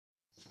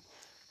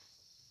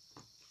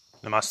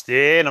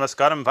Namaste,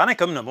 Namaskaram,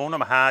 Vanakkam, Namo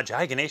Namaha,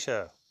 Jai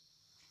Ganesha.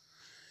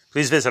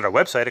 Please visit our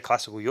website at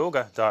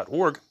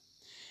classicalyoga.org,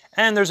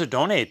 and there's a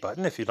donate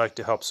button if you'd like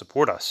to help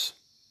support us.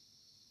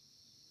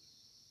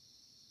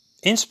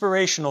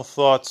 Inspirational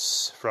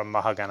thoughts from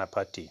Maha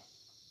Ganapati.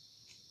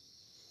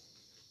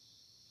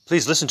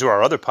 Please listen to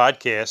our other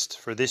podcast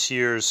for this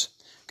year's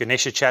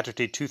Ganesha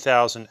Chaturthi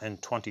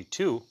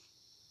 2022.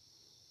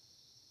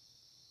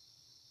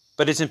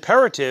 But it's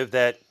imperative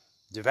that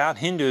devout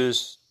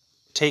Hindus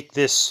take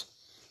this,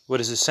 what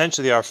is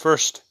essentially our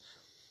first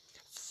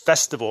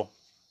festival,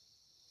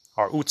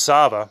 our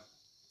Utsava,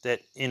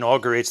 that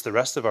inaugurates the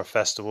rest of our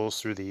festivals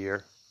through the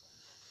year.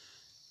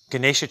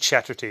 Ganesha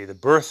Chaturthi, the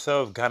birth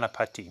of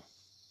Ganapati.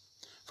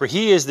 For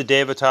he is the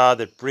Devata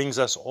that brings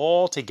us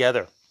all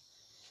together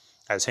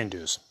as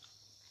Hindus.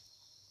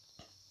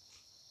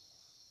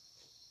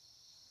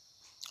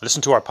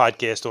 Listen to our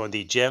podcast on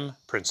the GEM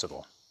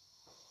principle.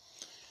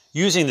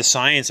 Using the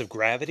science of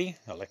gravity,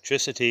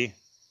 electricity,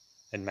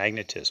 and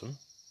magnetism,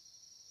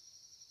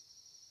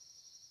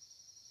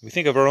 we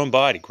think of our own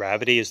body.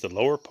 Gravity is the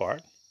lower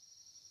part.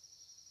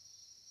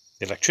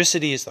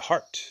 Electricity is the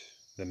heart,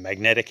 the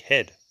magnetic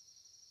head.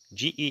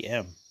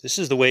 GEM. This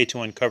is the way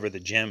to uncover the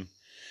gem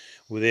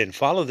within.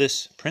 Follow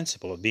this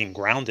principle of being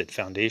grounded,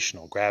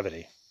 foundational,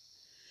 gravity.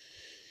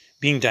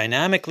 Being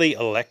dynamically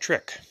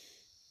electric.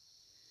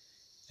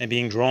 And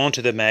being drawn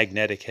to the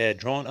magnetic head,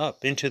 drawn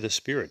up into the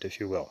spirit, if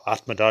you will.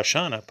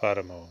 Atmadarshana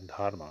paramo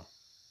dharma.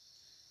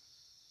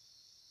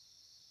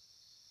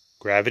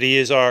 Gravity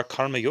is our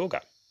karma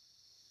yoga.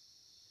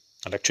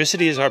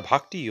 Electricity is our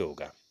bhakti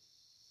yoga.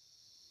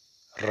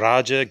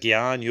 Raja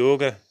Gyan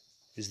Yoga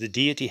is the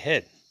deity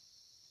head.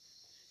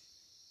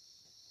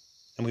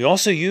 And we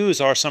also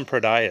use our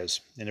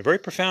sampradayas in a very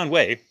profound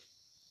way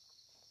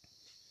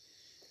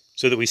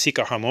so that we seek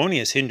a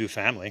harmonious Hindu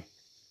family.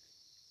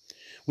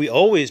 We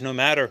always, no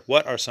matter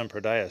what our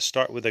sampradayas,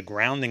 start with a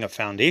grounding, a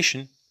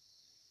foundation,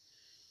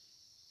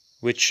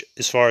 which,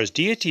 as far as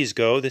deities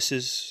go, this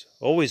is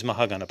always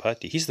Maha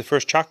Ganapati. He's the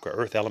first chakra,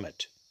 earth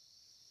element.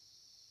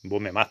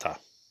 Bhume Mata.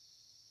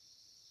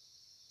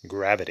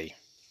 Gravity.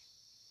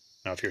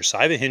 Now, if you're a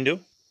Saiva Hindu,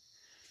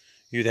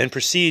 you then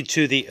proceed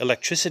to the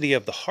electricity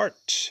of the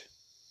heart,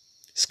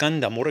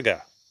 Skanda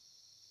Murga,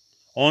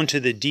 onto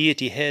the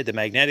deity head, the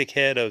magnetic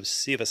head of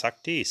Siva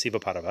Sakti, Siva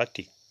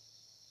Parvati.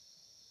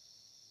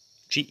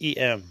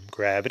 GEM,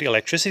 gravity,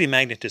 electricity,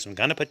 magnetism,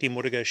 Ganapati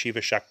Murga Shiva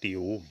Shakti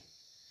Om.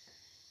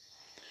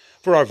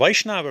 For our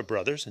Vaishnava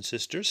brothers and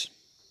sisters,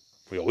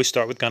 we always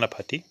start with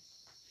Ganapati.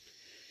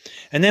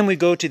 And then we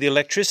go to the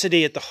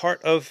electricity at the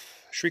heart of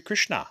Sri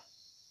Krishna.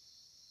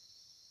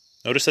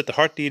 Notice that the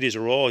heart deities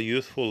are all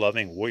youthful,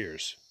 loving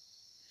warriors.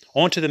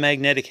 Onto the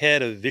magnetic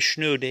head of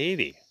Vishnu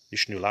Devi,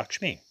 Vishnu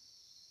Lakshmi.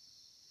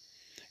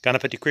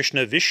 Ganapati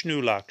Krishna,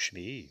 Vishnu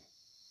Lakshmi.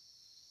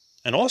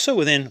 And also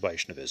within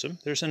Vaishnavism,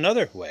 there's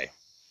another way.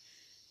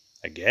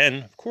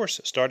 Again, of course,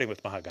 starting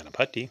with Maha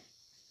Ganapati,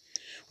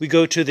 we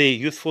go to the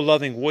youthful,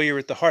 loving warrior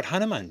at the heart,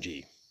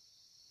 Hanumanji.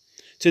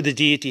 To the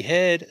deity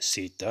head,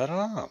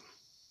 Sitaram.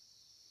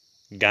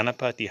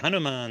 Ganapati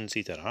Hanuman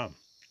Sitaram.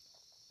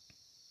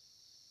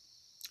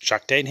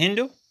 Shakti in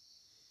Hindu,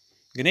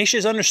 Ganesha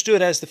is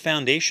understood as the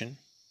foundation.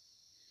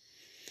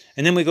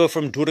 And then we go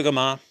from Durga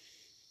Ma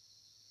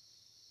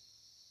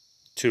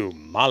to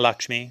Ma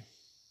Lakshmi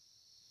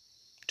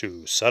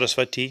to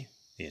Saraswati,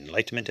 the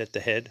enlightenment at the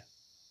head.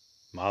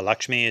 Ma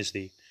Lakshmi is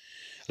the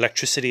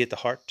electricity at the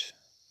heart.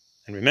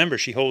 And remember,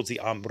 she holds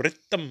the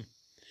Amritam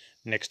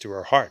next to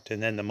her heart,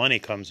 and then the money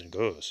comes and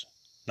goes,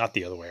 not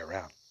the other way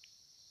around.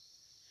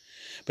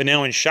 But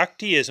now in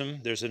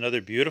Shaktiism, there's another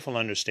beautiful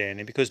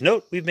understanding, because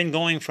note, we've been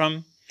going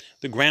from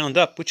the ground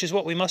up, which is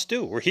what we must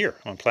do. We're here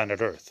on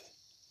planet Earth.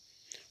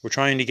 We're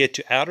trying to get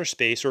to outer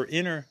space or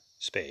inner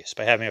space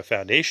by having a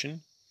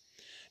foundation,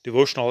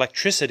 devotional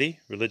electricity,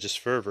 religious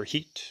fervor,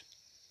 heat,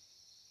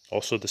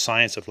 also the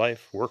science of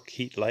life, work,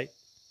 heat, light,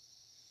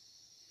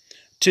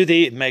 to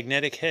the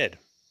magnetic head.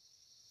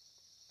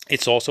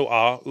 It's also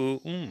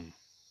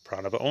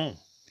Pranava Om,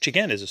 which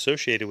again is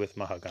associated with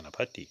Maha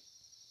Ganapati.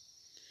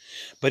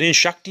 But in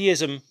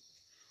Shaktiism,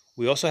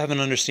 we also have an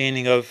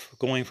understanding of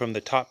going from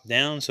the top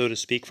down, so to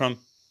speak, from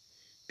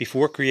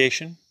before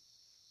creation,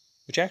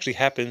 which actually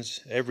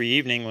happens every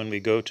evening when we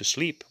go to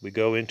sleep. We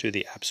go into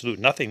the absolute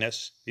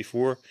nothingness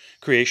before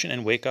creation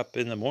and wake up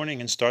in the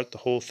morning and start the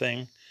whole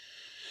thing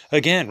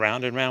again.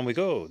 Round and round we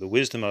go, the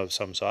wisdom of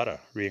samsara,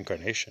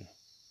 reincarnation.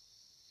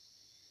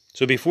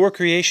 So before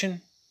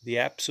creation, the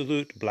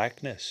absolute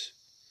blackness.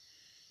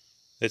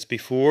 That's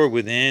before,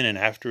 within, and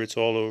after it's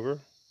all over,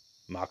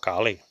 Ma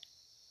Kali.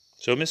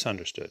 So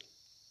misunderstood.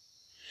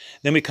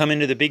 Then we come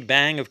into the big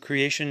bang of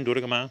creation,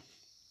 Durga Ma.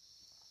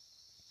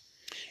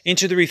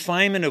 Into the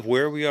refinement of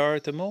where we are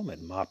at the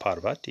moment, Ma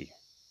Parvati.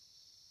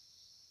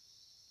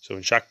 So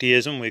in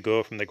Shaktiism, we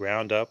go from the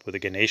ground up with the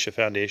Ganesha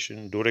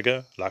foundation,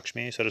 Durga,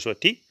 Lakshmi,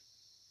 Saraswati.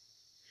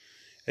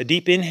 A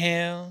deep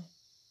inhale,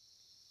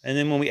 and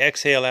then when we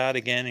exhale out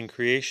again in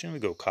creation, we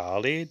go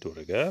Kali,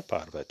 Durga,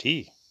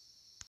 Parvati.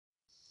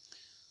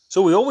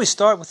 So we always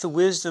start with the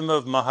wisdom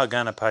of Maha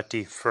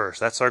Ganapati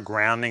first. That's our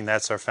grounding,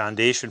 that's our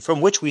foundation,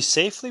 from which we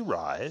safely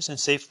rise and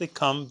safely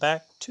come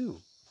back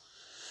to.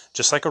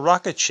 Just like a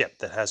rocket ship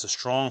that has a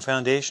strong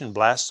foundation,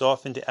 blasts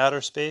off into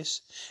outer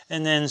space,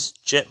 and then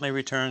gently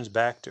returns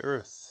back to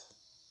Earth.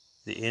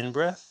 The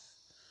in-breath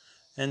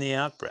and the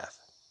out-breath.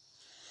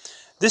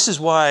 This is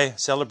why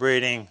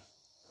celebrating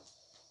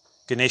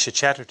Ganesha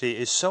Chaturthi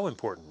is so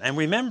important. And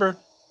remember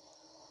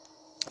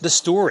the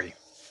story.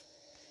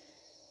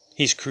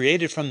 He's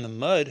created from the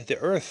mud, the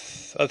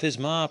earth of his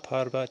Ma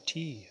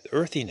Parvati, the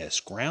earthiness,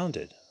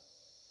 grounded.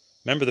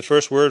 Remember the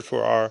first word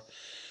for our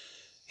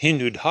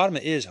Hindu dharma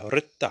is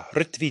Ritta,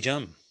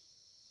 Ritvijam.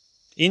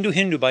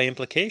 Hindu by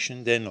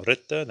implication, then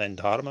Ritta, then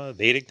Dharma,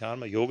 Vedic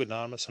Dharma, Yoga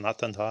Dharma,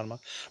 Sanatana Dharma,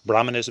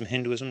 Brahmanism,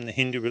 Hinduism, and the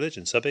Hindu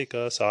religion,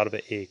 Sabeka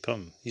Sarva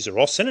Ekam. These are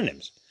all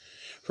synonyms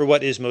for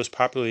what is most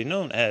popularly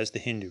known as the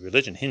Hindu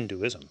religion,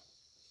 Hinduism.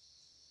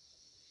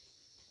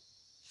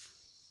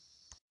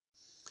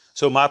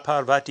 So Ma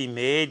Parvati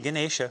made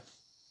Ganesha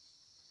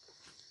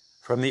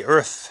from the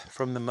earth,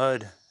 from the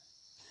mud,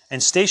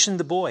 and stationed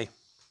the boy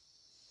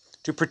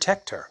to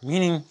protect her,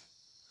 meaning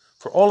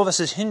for all of us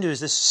as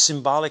Hindus, this is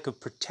symbolic of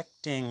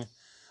protecting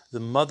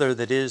the mother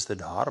that is the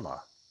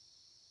Dharma.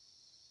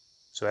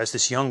 So as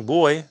this young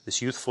boy,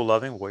 this youthful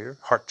loving warrior,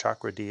 heart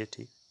chakra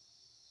deity,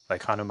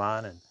 like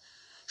Hanuman and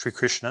Sri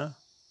Krishna,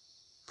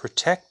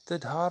 protect the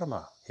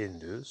Dharma,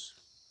 Hindus.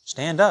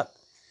 Stand up.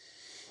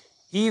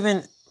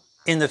 Even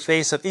in the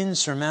face of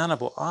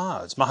insurmountable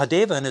odds.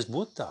 Mahadeva and his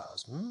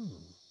Buddhas,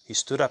 he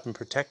stood up and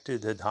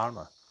protected the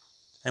Dharma.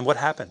 And what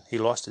happened? He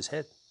lost his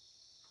head.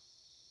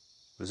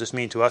 What does this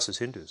mean to us as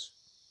Hindus?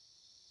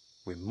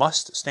 We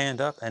must stand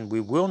up, and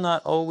we will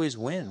not always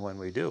win when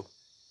we do.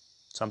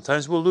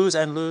 Sometimes we'll lose,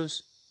 and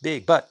lose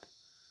big. But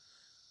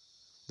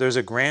there's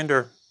a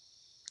grander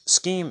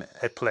scheme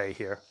at play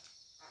here,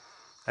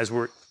 as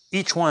we're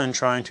each one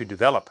trying to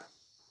develop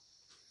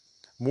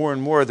more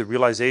and more the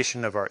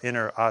realization of our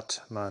inner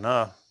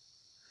Atmana,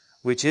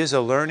 which is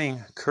a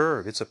learning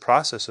curve. It's a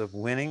process of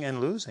winning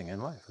and losing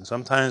in life. And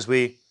sometimes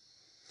we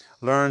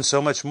learn so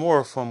much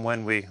more from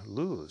when we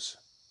lose.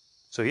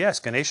 So yes,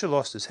 Ganesha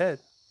lost his head.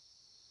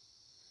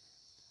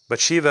 But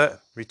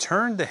Shiva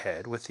returned the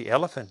head with the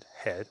elephant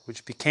head,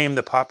 which became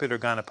the popular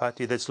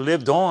Ganapati that's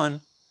lived on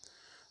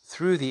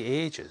through the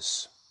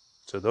ages.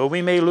 So though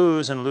we may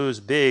lose and lose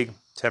big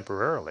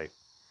temporarily,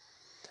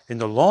 in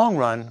the long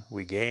run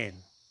we gain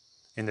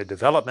in the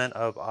development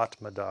of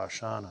Atma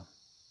Darshana.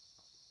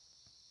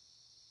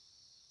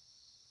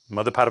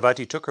 Mother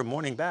Parvati took her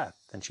morning bath,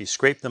 and she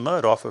scraped the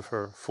mud off of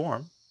her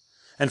form,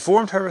 and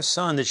formed her a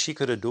son that she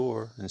could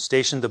adore, and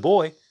stationed the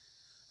boy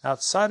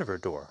outside of her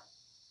door.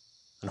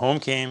 And home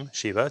came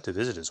Shiva to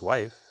visit his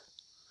wife,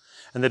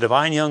 and the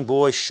divine young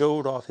boy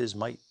showed off his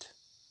might.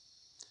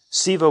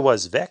 Shiva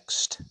was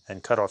vexed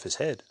and cut off his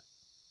head.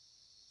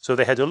 So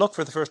they had to look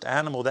for the first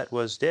animal that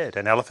was dead.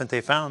 An elephant they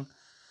found.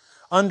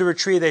 Under a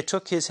tree they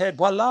took his head.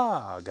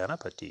 Voila,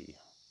 Ganapati.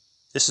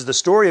 This is the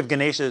story of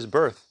Ganesha's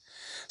birth,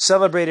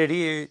 celebrated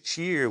each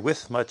year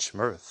with much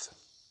mirth.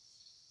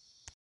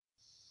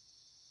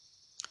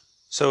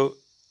 So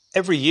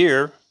every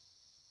year,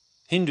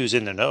 Hindus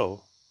in the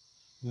know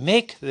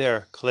make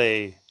their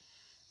clay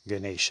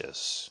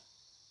Ganeshas.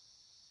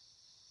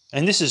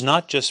 And this is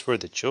not just for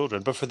the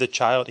children, but for the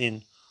child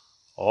in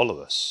all of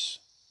us.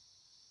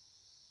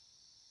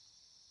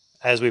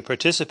 As we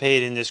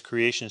participate in this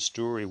creation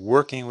story,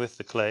 working with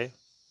the clay,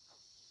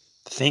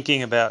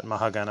 thinking about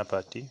Maha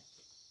Ganapati,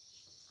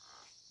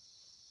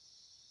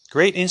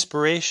 great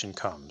inspiration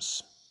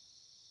comes.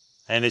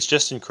 And it's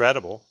just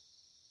incredible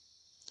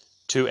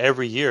to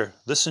every year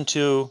listen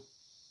to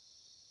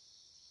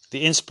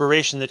the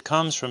inspiration that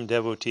comes from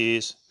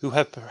devotees who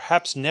have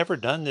perhaps never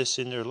done this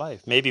in their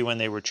life. Maybe when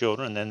they were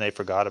children, and then they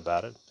forgot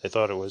about it. They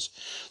thought it was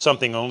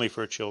something only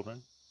for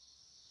children.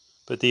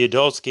 But the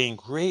adults gain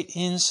great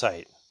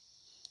insight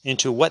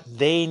into what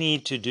they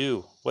need to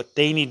do, what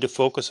they need to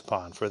focus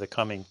upon for the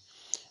coming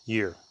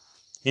year,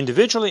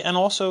 individually and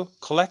also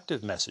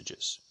collective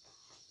messages.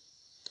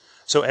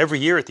 So every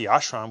year at the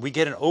ashram, we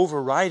get an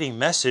overriding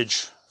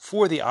message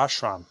for the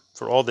ashram,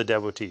 for all the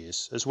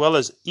devotees, as well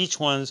as each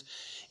one's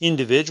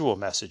individual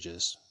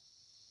messages,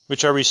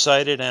 which are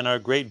recited and are a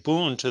great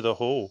boon to the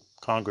whole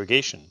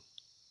congregation.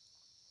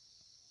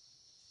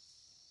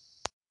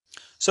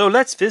 So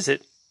let's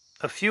visit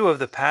a few of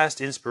the past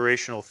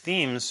inspirational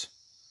themes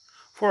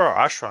for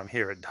our ashram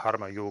here at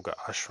Dharma Yoga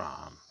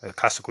Ashram, a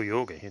Classical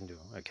Yoga Hindu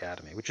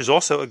Academy, which is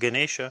also a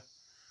Ganesha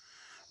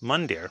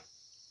mandir.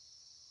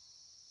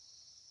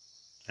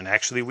 And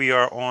actually we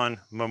are on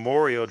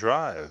Memorial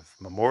Drive.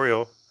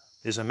 Memorial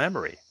is a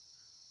memory.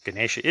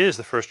 Ganesha is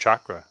the first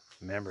chakra,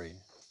 memory.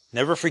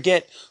 Never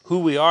forget who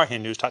we are,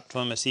 Hindus.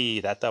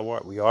 Tattvamasi,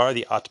 that we are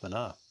the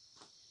Atmana.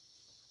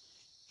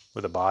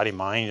 With a body,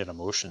 mind, and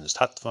emotions.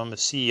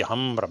 Tattvamasi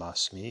aham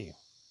brahmasmi.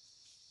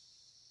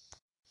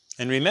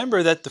 And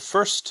remember that the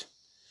first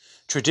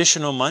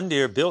traditional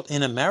mandir built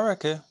in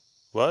America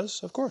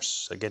was, of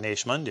course, a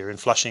Ganesh mandir in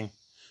Flushing,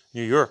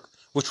 New York,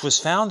 which was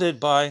founded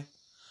by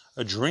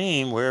a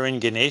dream wherein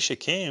Ganesha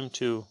came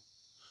to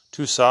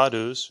two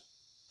sadhus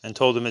and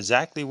told them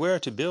exactly where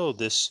to build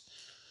this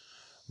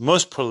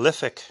most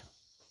prolific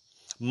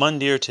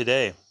mandir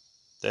today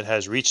that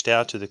has reached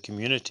out to the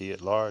community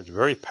at large.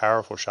 Very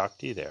powerful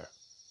Shakti there.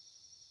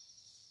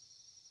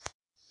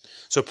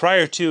 So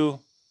prior to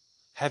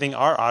having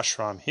our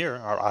ashram here,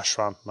 our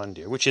ashram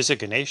mandir, which is a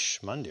Ganesh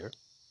mandir,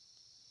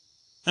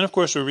 and of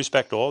course we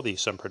respect all the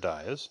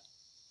sampradayas,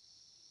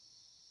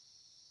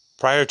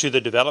 prior to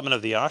the development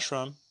of the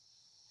ashram,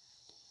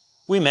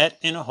 we met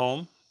in a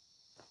home,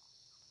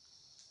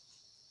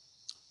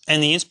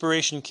 and the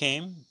inspiration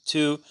came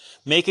to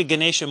make a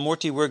Ganesha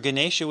Murti where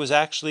Ganesha was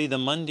actually the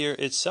mandir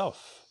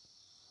itself.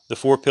 The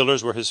four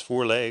pillars were his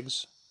four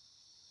legs.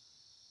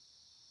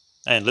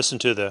 And listen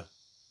to the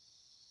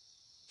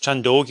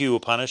Chandogya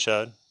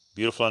Upanishad,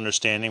 beautiful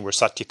understanding where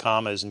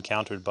Satyakama is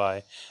encountered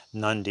by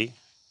Nandi,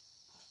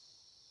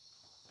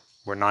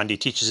 where Nandi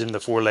teaches him the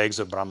four legs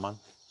of Brahman.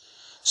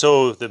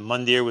 So the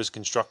mandir was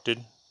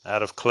constructed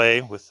out of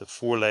clay with the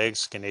four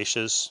legs,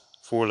 Ganesha's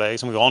four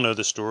legs. And we all know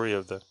the story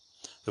of the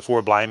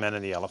four blind men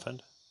and the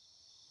elephant,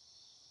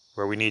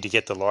 where we need to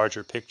get the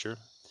larger picture.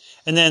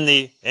 And then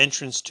the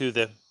entrance to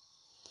the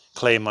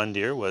clay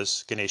mandir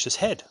was Ganesha's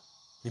head,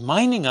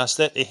 reminding us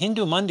that a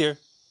Hindu mandir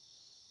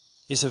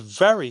is a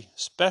very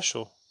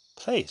special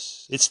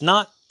place. It's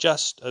not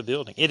just a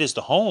building. It is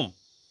the home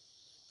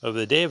of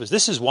the Devas.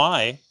 This is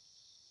why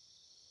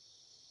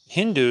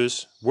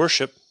Hindus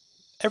worship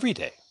every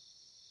day.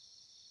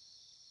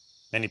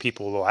 Many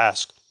people will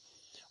ask,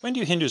 when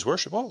do Hindus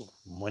worship? Oh,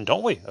 when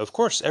don't we? Of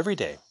course, every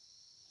day.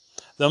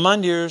 The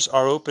mandirs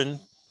are open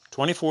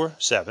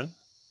 24/7,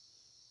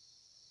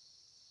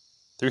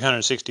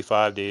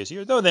 365 days a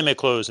year, though they may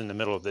close in the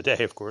middle of the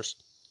day, of course.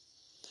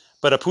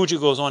 But a puja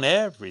goes on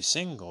every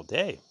single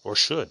day, or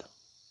should.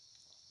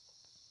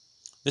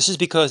 This is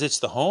because it's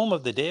the home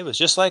of the Devas,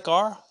 just like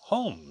our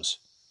homes.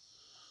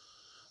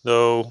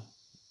 Though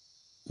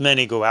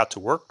many go out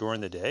to work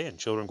during the day and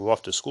children go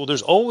off to school,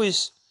 there's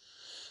always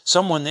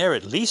someone there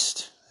at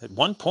least at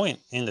one point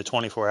in the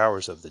 24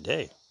 hours of the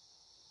day.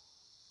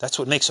 That's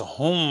what makes a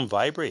home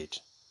vibrate.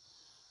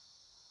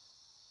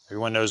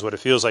 Everyone knows what it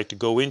feels like to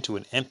go into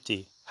an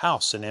empty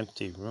house, an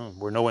empty room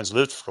where no one's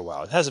lived for a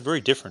while. It has a very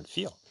different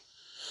feel.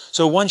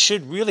 So one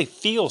should really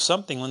feel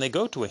something when they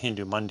go to a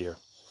Hindu mandir,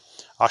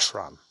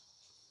 ashram,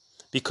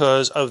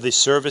 because of the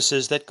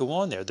services that go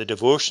on there, the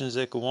devotions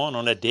that go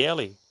on a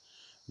daily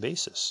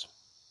basis.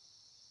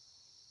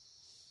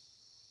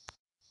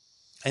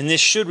 And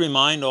this should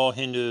remind all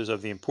Hindus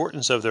of the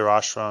importance of their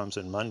ashrams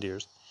and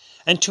mandirs,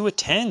 and to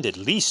attend at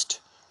least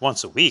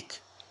once a week.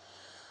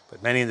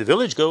 But many in the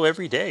village go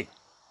every day.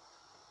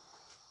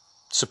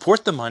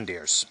 Support the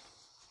mandirs.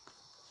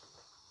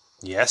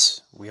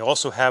 Yes, we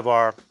also have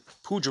our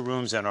puja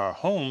rooms in our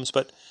homes,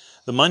 but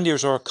the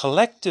mandirs are a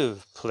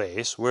collective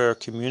place where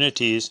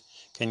communities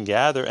can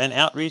gather and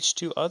outreach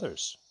to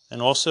others,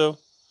 and also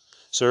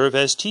serve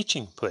as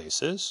teaching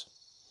places,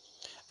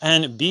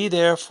 and be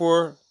there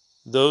for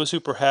those who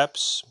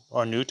perhaps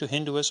are new to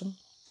Hinduism.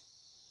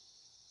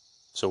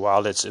 So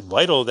while it's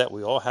vital that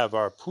we all have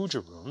our puja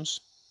rooms,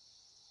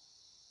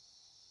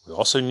 we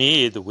also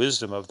need the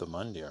wisdom of the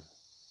mandir.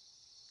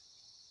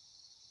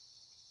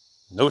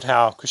 Note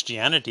how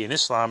Christianity and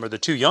Islam are the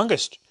two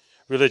youngest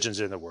religions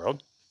in the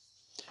world,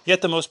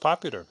 yet the most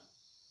popular.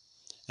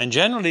 And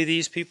generally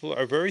these people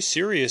are very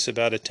serious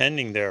about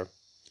attending their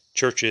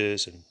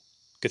churches and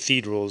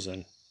cathedrals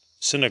and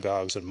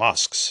synagogues and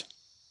mosques.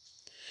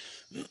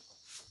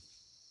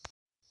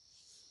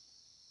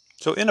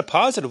 So in a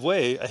positive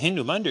way, a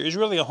Hindu mandir is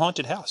really a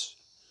haunted house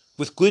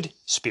with good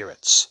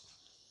spirits.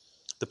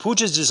 The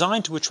puja is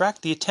designed to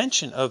attract the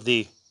attention of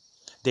the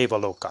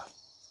Devaloka.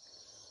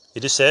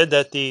 It is said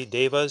that the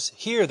Devas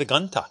hear the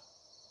Ganta.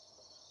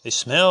 They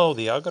smell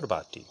the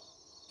Agarbati.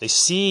 They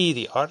see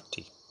the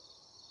Arti.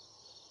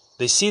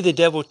 They see the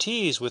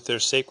devotees with their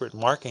sacred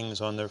markings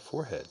on their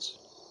foreheads.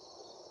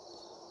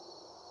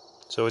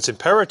 So it's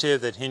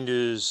imperative that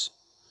Hindus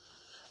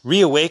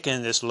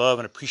reawaken this love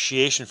and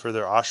appreciation for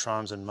their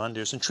ashrams and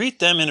mandirs and treat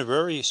them in a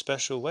very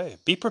special way.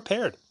 Be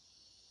prepared.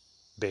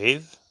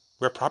 Bathe,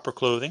 wear proper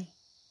clothing,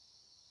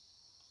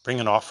 bring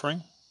an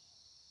offering,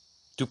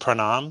 do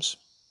pranams,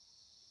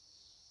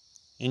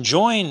 and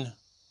join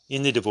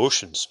in the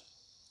devotions,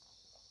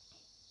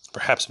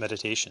 perhaps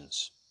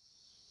meditations,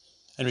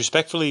 and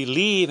respectfully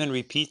leave and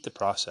repeat the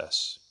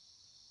process.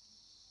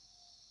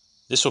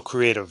 This will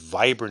create a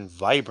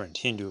vibrant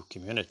Hindu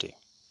community.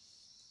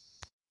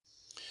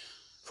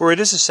 For it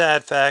is a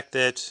sad fact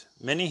that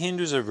many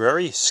Hindus are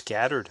very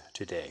scattered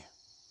today.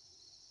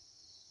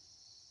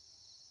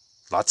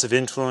 Lots of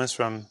influence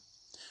from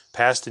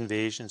past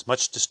invasions,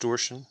 much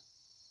distortion.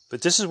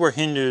 But this is where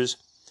Hindus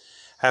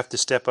have to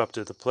step up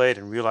to the plate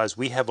and realize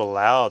we have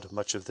allowed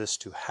much of this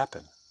to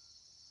happen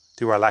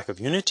through our lack of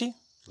unity,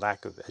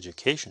 lack of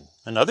education.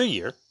 Another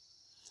year,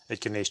 at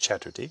Ganesh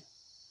Chaturthi,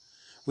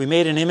 we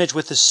made an image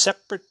with the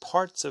separate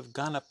parts of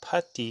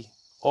Ganapati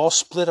all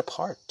split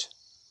apart,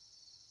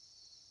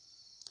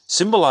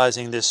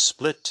 symbolizing this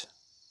split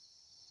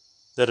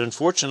that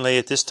unfortunately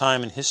at this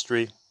time in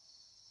history,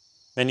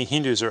 many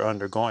Hindus are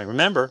undergoing.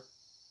 Remember,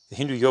 the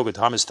Hindu Yoga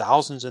Dharma is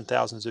thousands and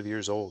thousands of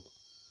years old,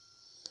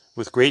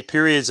 with great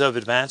periods of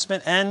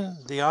advancement and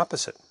the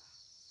opposite.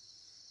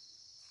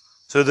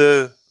 So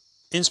the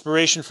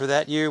inspiration for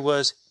that year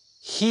was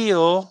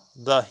Heal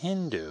the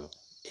Hindu.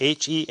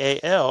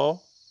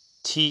 Health.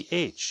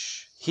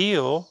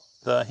 Heal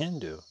the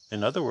Hindu.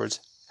 In other words,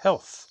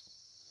 health.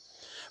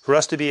 For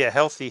us to be a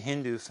healthy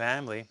Hindu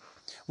family,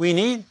 we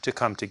need to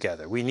come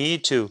together. We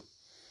need to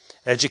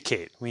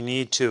educate. We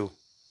need to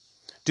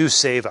do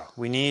seva.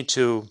 We need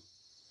to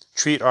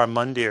treat our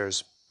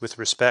mandirs with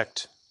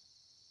respect,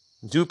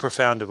 do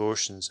profound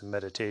devotions and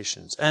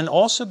meditations, and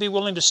also be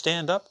willing to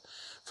stand up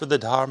for the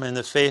Dharma in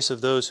the face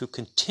of those who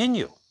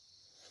continue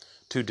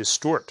to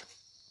distort.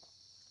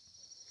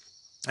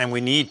 And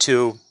we need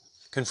to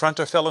confront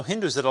our fellow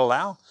Hindus that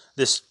allow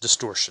this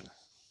distortion.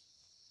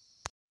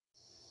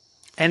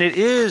 And it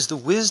is the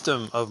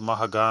wisdom of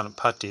Maha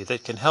Ganapati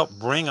that can help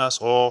bring us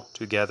all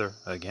together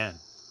again.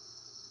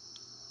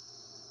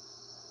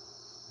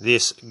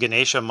 This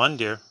Ganesha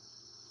Mandir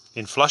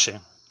in Flushing,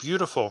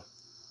 beautiful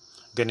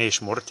Ganesh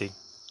Murti,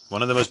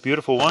 one of the most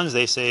beautiful ones,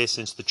 they say,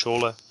 since the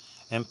Chola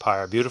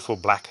Empire. Beautiful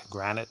black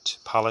granite,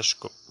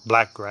 polished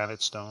black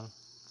granite stone.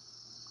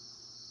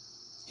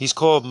 He's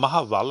called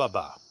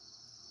Mahavallabha.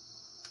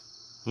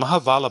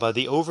 Mahavallabha,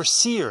 the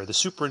overseer, the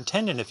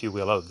superintendent, if you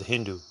will, of the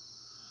Hindu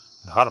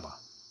Dharma.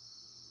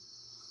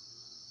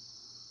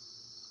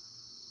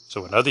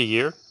 So another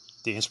year,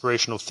 the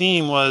inspirational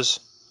theme was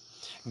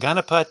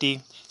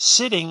Ganapati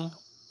sitting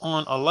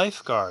on a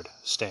lifeguard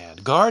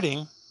stand,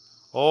 guarding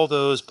all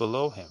those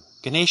below him.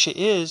 Ganesha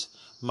is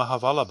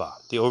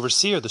Mahavallabha, the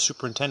overseer, the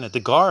superintendent, the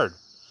guard,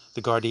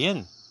 the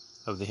guardian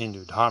of the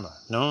Hindu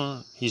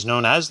Dharma. He's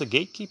known as the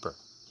gatekeeper.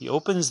 He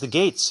opens the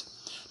gates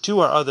to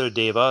our other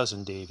devas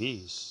and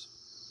devis.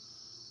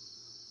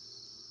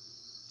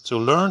 So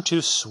learn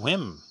to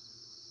swim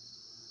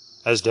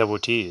as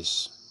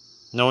devotees,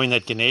 knowing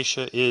that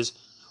Ganesha is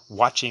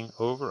watching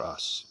over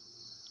us.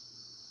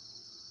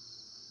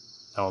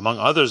 Now, among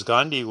others,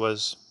 Gandhi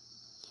was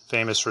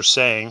famous for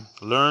saying,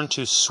 learn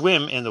to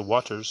swim in the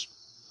waters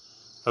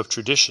of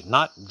tradition,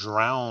 not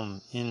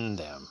drown in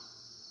them.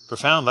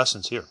 Profound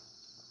lessons here.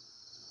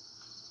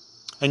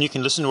 And you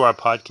can listen to our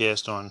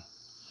podcast on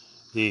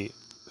the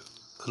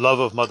love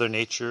of Mother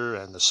Nature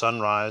and the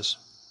sunrise.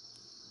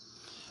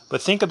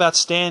 But think about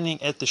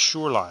standing at the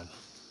shoreline.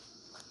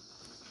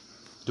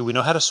 Do we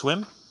know how to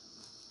swim?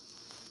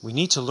 We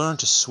need to learn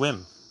to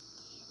swim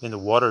in the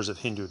waters of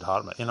Hindu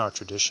Dharma, in our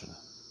tradition,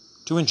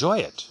 to enjoy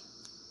it.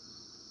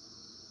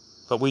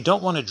 But we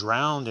don't want to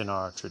drown in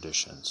our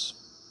traditions.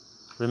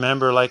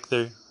 Remember, like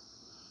the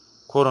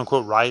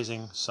quote-unquote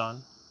rising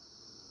sun,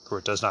 for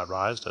it does not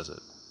rise, does it?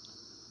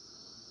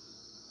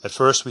 At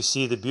first we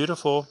see the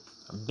beautiful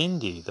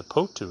bindi, the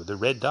potu, the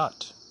red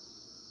dot.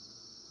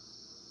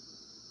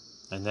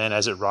 And then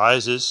as it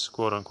rises,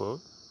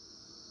 quote-unquote,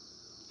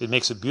 it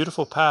makes a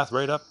beautiful path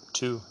right up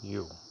to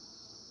you.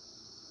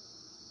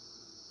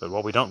 But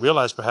what we don't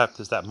realize perhaps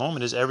at that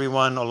moment is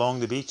everyone along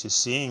the beach is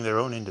seeing their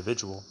own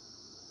individual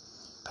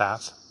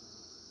path.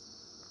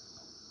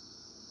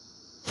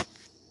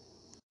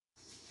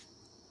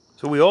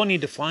 So we all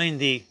need to find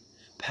the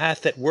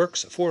path that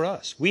works for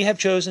us. We have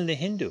chosen the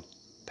Hindu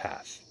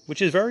path,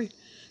 which is very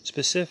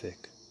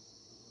specific.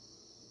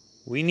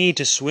 We need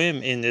to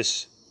swim in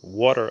this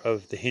water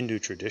of the Hindu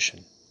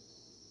tradition.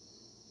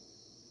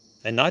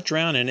 And not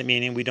drown in it,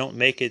 meaning we don't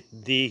make it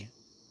the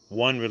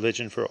one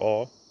religion for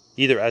all,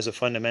 either as a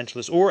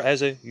fundamentalist or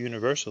as a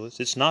universalist.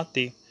 It's not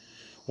the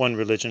one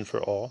religion for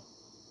all.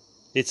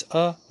 It's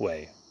a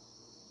way.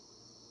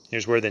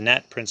 Here's where the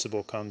Nat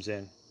principle comes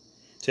in,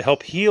 to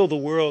help heal the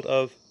world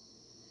of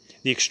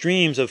the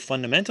extremes of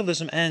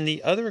fundamentalism and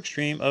the other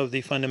extreme of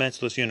the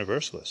fundamentalist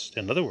universalist.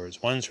 In other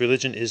words, one's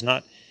religion is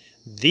not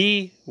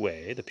the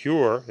way, the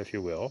pure, if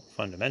you will,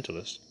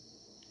 fundamentalist.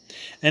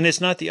 And it's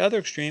not the other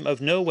extreme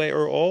of no way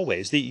or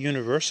always, the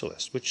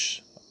universalist,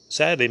 which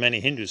sadly many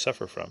Hindus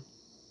suffer from.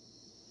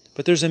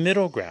 But there's a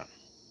middle ground.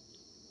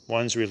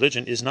 One's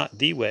religion is not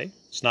the way,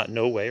 it's not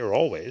no way or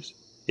always,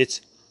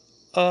 it's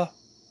a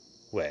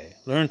way.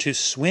 Learn to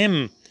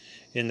swim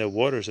in the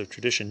waters of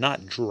tradition,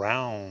 not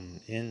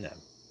drown in them.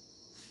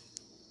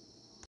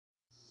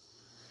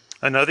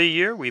 Another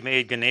year we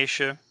made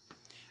Ganesha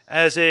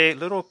as a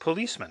little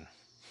policeman,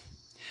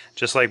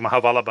 just like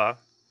Mahavallabha,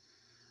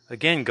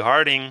 again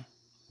guarding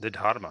the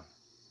Dharma.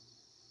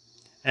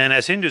 And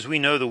as Hindus, we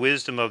know the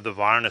wisdom of the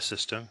Varna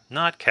system,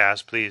 not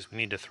caste, please, we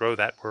need to throw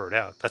that word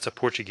out. That's a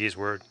Portuguese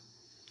word.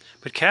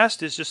 But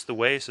caste is just the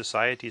way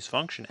societies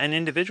function and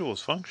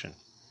individuals function.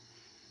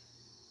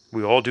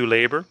 We all do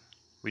labor,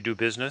 we do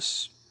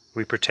business,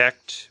 we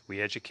protect,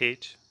 we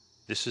educate.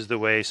 This is the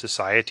way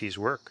societies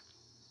work.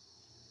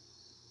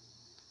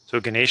 So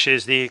Ganesha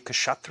is the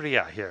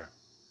Kshatriya here.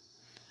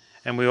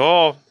 And we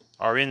all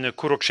are in the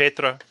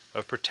Kurukshetra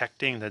of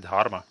protecting the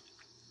Dharma.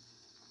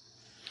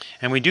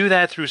 And we do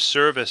that through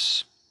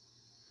service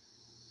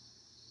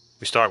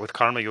We start with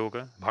Karma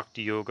Yoga,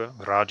 Bhakti Yoga,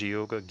 Raja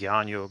Yoga,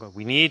 Jnana Yoga.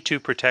 We need to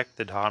protect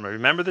the Dharma.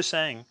 Remember the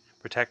saying,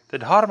 protect the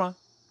Dharma,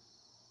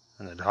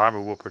 and the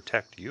Dharma will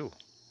protect you.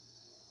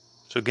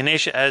 So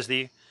Ganesha as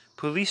the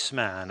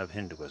policeman of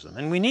Hinduism.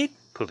 And we need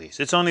police.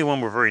 It's only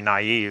when we're very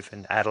naive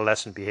in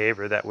adolescent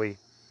behavior that we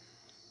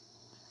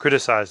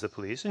criticize the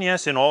police. And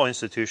yes, in all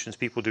institutions,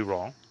 people do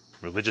wrong.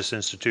 Religious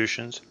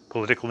institutions,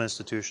 political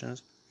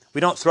institutions.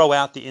 We don't throw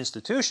out the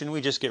institution, we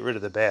just get rid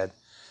of the bad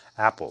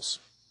apples.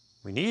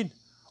 We need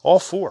all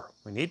four.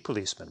 We need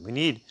policemen. We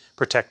need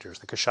protectors,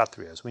 the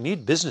kshatriyas. We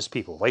need business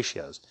people,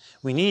 vaishyas.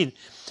 We need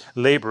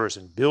laborers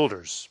and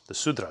builders, the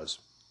sudras.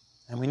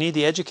 And we need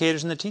the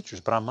educators and the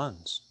teachers,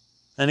 brahmans.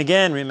 And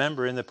again,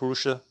 remember, in the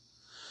Purusha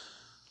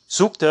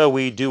Sukta,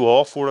 we do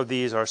all four of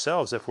these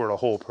ourselves. If we're a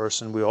whole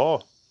person, we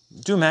all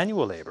do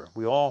manual labor.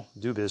 We all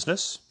do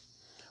business.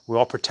 We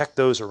all protect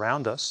those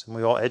around us. And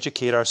we all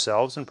educate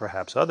ourselves and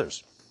perhaps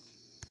others.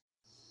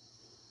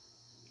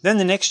 Then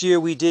the next year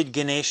we did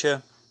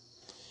Ganesha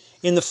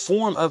in the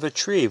form of a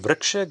tree,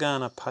 Vriksha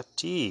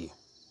Ganapati.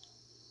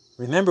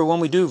 Remember, when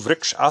we do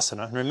Vriksha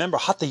Asana, and remember,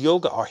 Hatha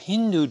Yoga are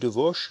Hindu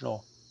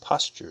devotional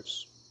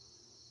postures.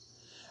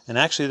 And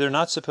actually, they're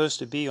not supposed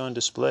to be on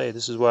display.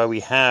 This is why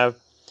we have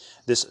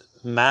this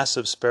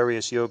massive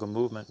spurious yoga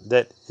movement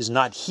that is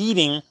not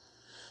heeding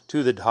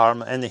to the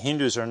Dharma, and the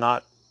Hindus are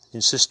not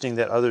insisting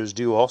that others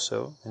do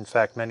also. In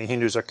fact, many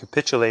Hindus are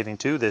capitulating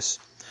to this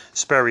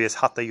spurious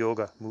Hatha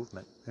Yoga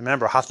movement.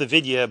 Remember, Hatha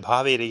Vidya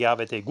Bhaveda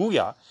Yavate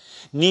Guya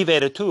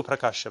Nivedatu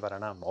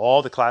Prakashavaranam.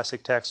 All the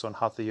classic texts on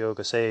Hatha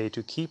Yoga say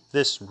to keep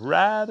this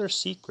rather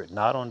secret,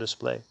 not on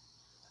display.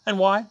 And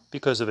why?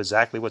 Because of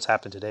exactly what's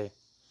happened today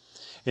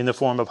in the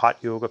form of hot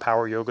yoga,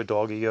 power yoga,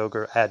 doggy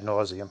yoga, ad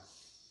nauseum.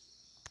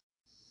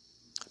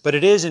 But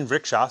it is in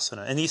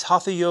Vrikshasana, and these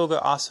Hatha Yoga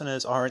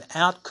asanas are an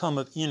outcome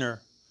of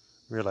inner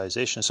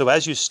realization. So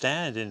as you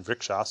stand in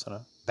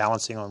Vrikshasana,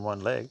 balancing on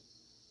one leg,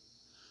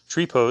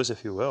 tree pose,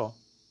 if you will,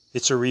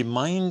 it's a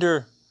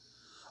reminder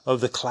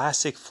of the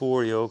classic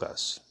four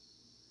yogas,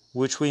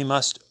 which we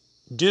must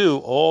do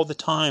all the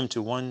time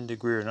to one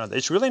degree or another.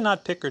 It's really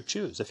not pick or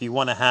choose. If you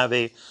want to have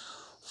a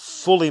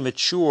fully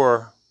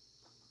mature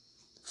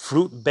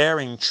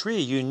fruit-bearing tree,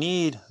 you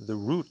need the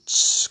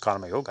roots,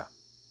 karma yoga.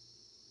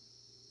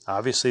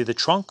 Obviously, the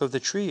trunk of the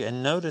tree,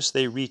 and notice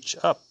they reach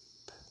up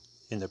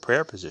in the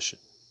prayer position,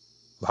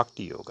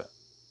 bhakti yoga.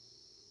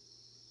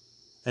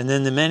 And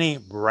then the many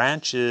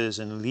branches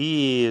and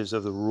leaves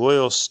of the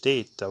royal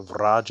state of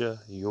Raja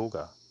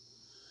Yoga,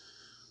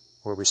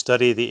 where we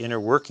study the inner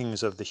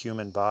workings of the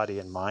human body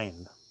and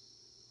mind.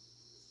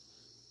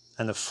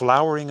 And the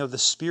flowering of the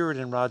spirit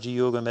in Raja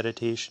Yoga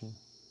meditation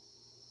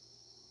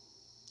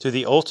to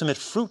the ultimate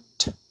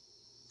fruit,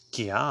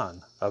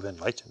 Gyan, of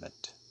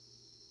enlightenment.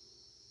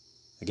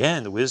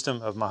 Again, the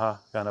wisdom of Maha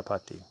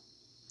Ganapati.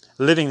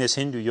 Living this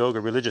Hindu yoga,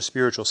 religious,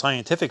 spiritual,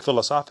 scientific,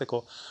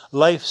 philosophical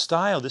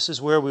lifestyle. This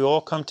is where we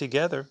all come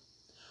together.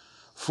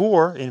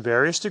 For, in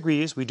various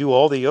degrees, we do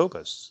all the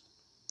yogas.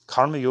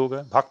 Karma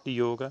yoga, bhakti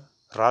yoga,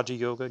 raja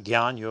yoga,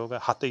 jnana yoga,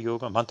 hatha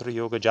yoga, mantra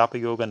yoga, japa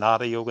yoga,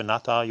 nada yoga,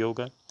 nata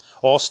yoga.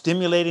 All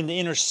stimulating the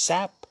inner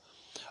sap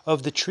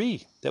of the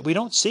tree that we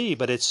don't see,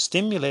 but it's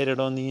stimulated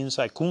on the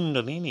inside.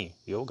 Kundalini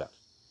yoga.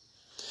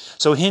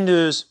 So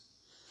Hindus,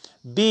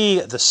 be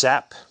the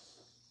sap.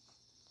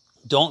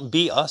 Don't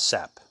be a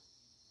sap.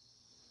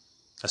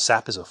 A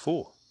sap is a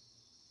fool.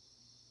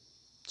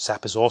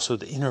 Sap is also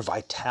the inner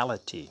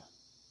vitality.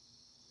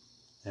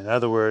 In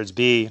other words,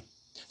 be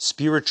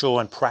spiritual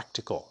and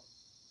practical.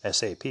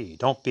 SAP.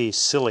 Don't be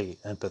silly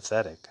and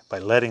pathetic by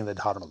letting the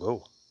Dharma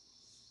go.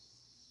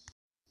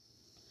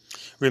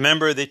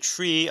 Remember, the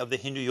tree of the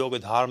Hindu Yoga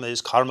Dharma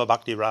is Karma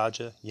Bhakti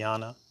Raja,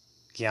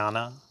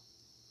 Jnana.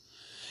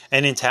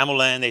 And in Tamil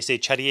land, they say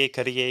Charye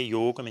Karye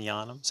Yoga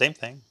Jnanam. Same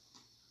thing.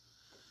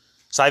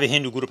 Saiva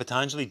Hindu Guru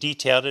Patanjali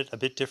detailed it a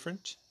bit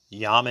different.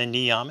 Yama and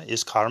Niyama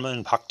is Karma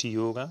and Bhakti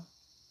Yoga.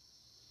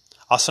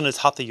 Asana is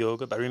Hatha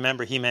Yoga, but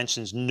remember, he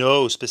mentions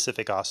no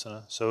specific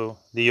asana. So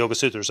the Yoga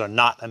Sutras are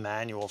not a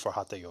manual for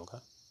Hatha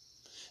Yoga.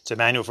 It's a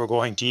manual for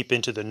going deep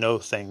into the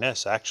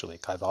no-thingness, actually,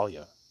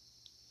 Kaivalya.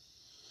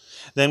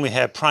 Then we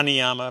have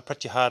Pranayama,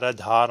 Pratyahara,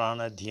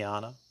 Dharana,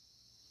 Dhyana.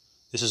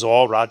 This is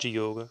all Raja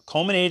Yoga,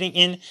 culminating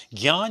in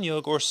Jnana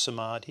Yoga or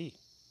Samadhi.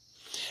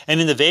 And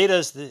in the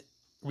Vedas, the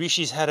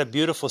Rishis had a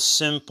beautiful,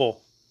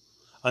 simple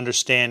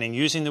understanding,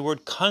 using the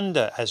word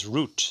Kanda as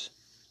root,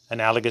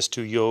 analogous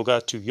to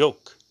yoga, to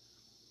yoke.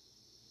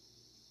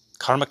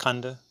 Karma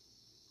Kanda,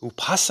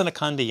 Upasana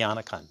Kanda,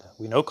 Jnana Kanda.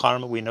 We know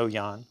karma, we know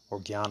yan or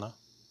jnana.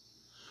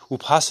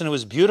 Upasana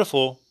was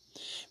beautiful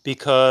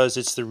because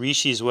it's the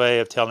Rishi's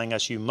way of telling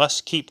us you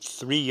must keep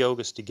three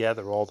yogas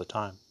together all the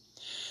time.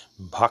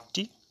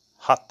 Bhakti,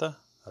 Hatha,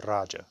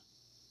 Raja.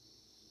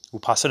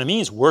 Upasana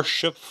means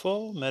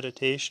worshipful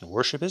meditation.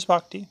 Worship is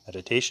bhakti,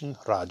 meditation,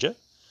 Raja.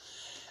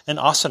 And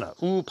asana,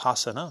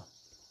 upasana.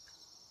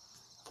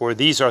 For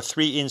these are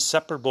three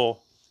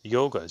inseparable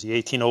yogas, the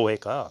 18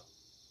 Eka.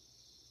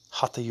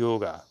 Hatha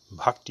Yoga,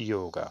 Bhakti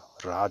Yoga,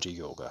 Raja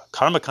Yoga.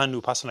 Karma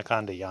Kanda, Upasana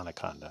Kanda, Jnana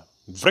Kanda.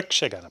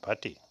 Vriksha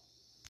Ganapati.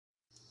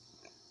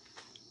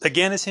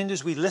 Again, as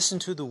Hindus, we listen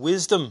to the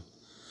wisdom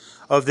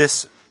of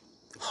this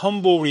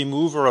humble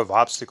remover of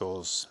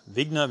obstacles,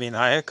 Vigna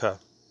Vinayaka.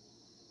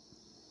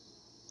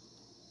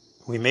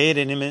 We made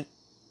an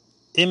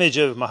image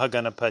of Maha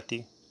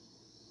Ganapati,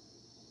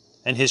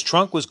 and his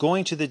trunk was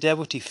going to the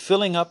devotee,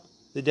 filling up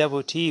the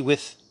devotee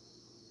with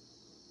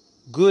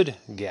good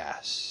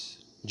gas,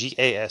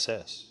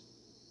 G-A-S-S.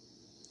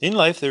 In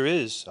life there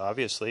is,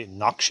 obviously,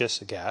 noxious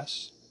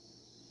gas,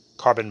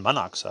 carbon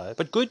monoxide,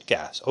 but good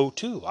gas,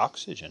 O2,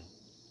 oxygen.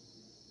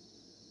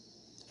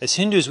 As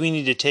Hindus, we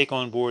need to take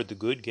on board the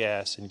good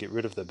gas and get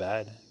rid of the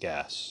bad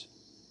gas.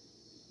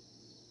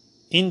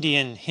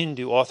 Indian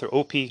Hindu author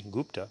O.P.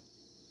 Gupta,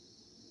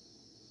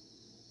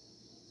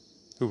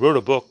 who wrote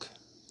a book,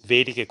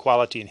 Vedic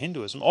Equality in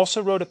Hinduism,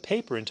 also wrote a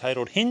paper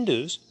entitled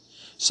Hindus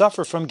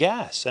Suffer from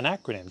Gas, an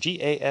acronym,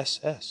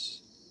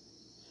 G-A-S-S.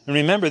 And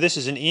remember, this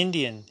is an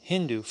Indian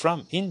Hindu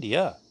from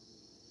India,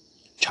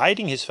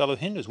 chiding his fellow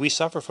Hindus. We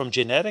suffer from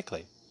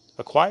genetically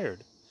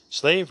acquired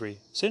slavery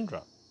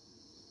syndrome.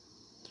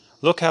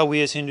 Look how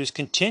we as Hindus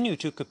continue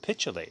to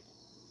capitulate.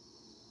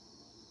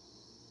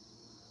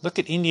 Look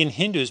at Indian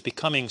Hindus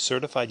becoming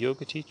certified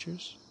yoga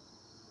teachers.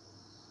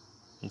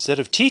 Instead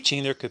of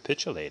teaching, they're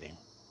capitulating.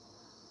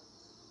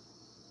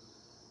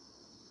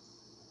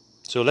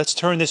 So let's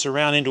turn this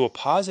around into a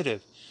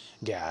positive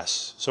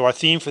gas. So our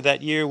theme for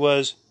that year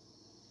was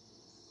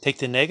take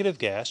the negative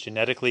gas,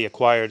 genetically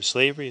acquired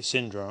slavery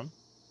syndrome,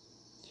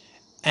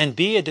 and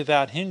be a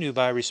devout Hindu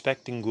by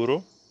respecting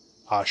Guru,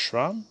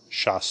 Ashram,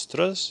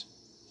 Shastras,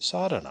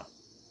 Sadhana.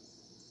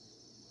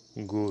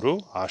 Guru,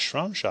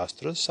 Ashram,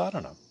 Shastras,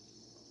 Sadhana.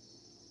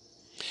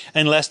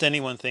 And lest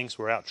anyone thinks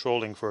we're out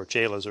trolling for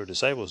chelas or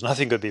disciples,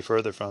 nothing could be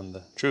further from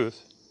the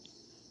truth.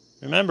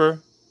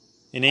 Remember,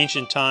 in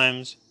ancient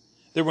times,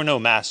 there were no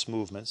mass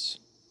movements.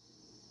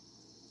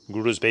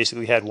 Gurus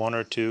basically had one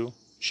or two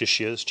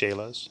shishyas,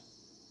 chelas.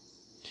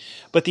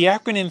 But the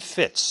acronym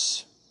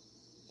fits.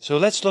 So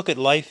let's look at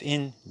life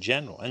in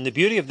general. And the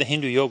beauty of the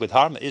Hindu Yoga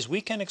Dharma is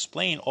we can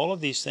explain all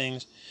of these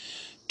things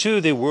to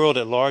the world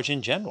at large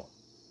in general.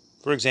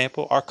 For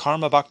example, our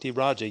Karma Bhakti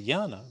Raja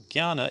Jnana.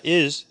 Jnana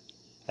is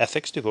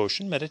ethics,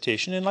 devotion,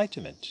 meditation,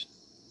 enlightenment.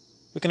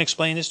 We can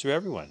explain this to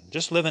everyone.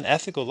 Just live an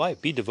ethical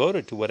life. Be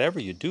devoted to whatever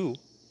you do.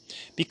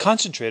 Be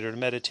concentrated and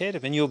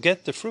meditative, and you'll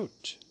get the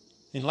fruit.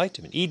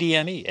 Enlightenment.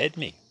 EDME,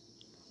 EDME.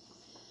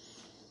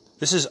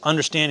 This is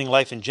understanding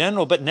life in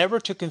general, but never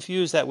to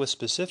confuse that with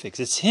specifics.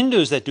 It's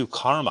Hindus that do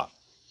karma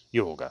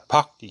yoga,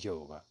 bhakti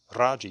yoga,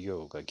 raja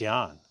yoga,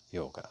 jnana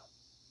yoga.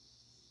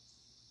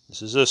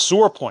 This is a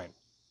sore point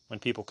when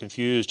people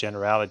confuse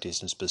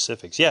generalities and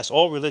specifics. Yes,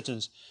 all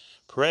religions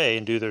pray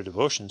and do their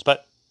devotions,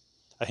 but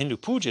a Hindu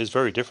puja is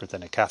very different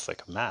than a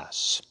Catholic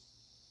mass.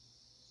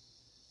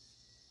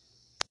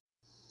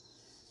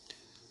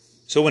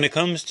 So when it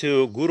comes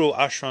to Guru,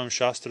 Ashram,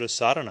 Shastra,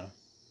 Sadhana,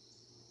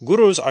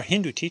 Gurus are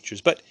Hindu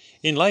teachers, but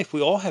in life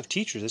we all have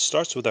teachers. It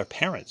starts with our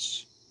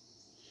parents,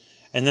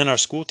 and then our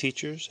school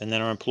teachers, and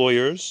then our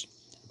employers.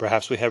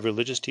 Perhaps we have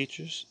religious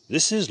teachers.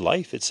 This is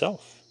life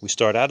itself. We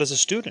start out as a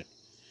student,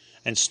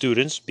 and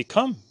students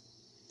become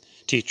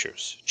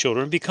teachers.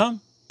 Children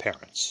become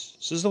parents.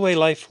 This is the way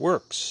life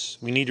works.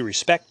 We need to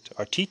respect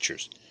our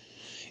teachers.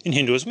 In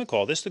Hinduism, we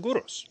call this the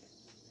Gurus.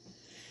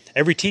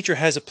 Every teacher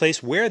has a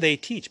place where they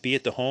teach, be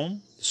it the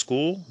home, the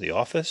school, the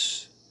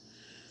office,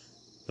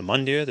 the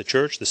mandir, the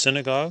church, the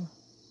synagogue.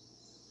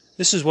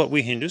 This is what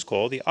we Hindus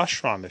call the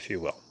ashram, if you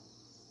will.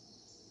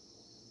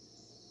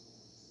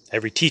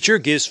 Every teacher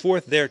gives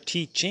forth their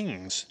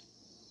teachings,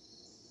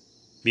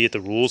 be it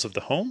the rules of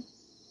the home,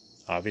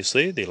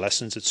 obviously the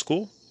lessons at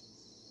school,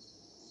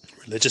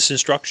 religious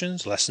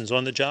instructions, lessons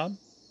on the job.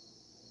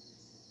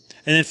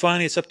 And then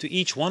finally, it's up to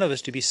each one of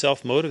us to be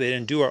self-motivated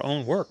and do our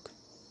own work.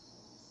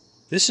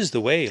 This is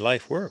the way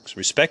life works,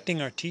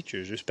 respecting our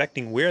teachers,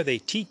 respecting where they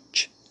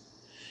teach,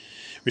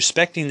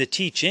 respecting the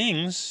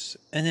teachings,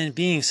 and then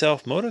being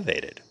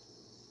self-motivated.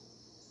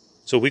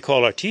 So we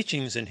call our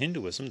teachings in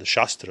Hinduism the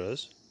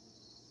Shastras,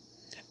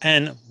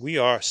 and we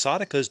are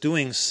sadhakas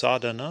doing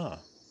sadhana.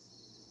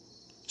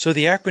 So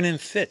the acronym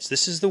fits.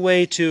 This is the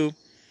way to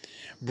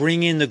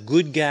bring in the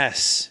good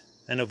gas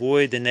and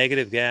avoid the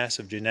negative gas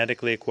of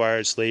genetically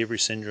acquired slavery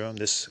syndrome,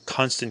 this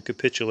constant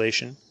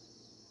capitulation.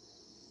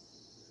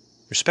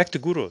 Respect the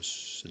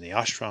gurus and the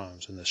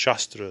ashrams and the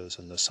shastras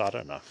and the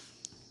sadhana.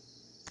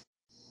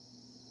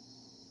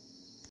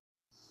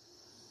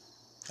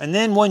 And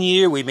then one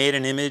year we made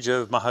an image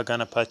of Maha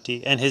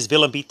Ganapati, and his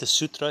Vilambita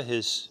Sutra,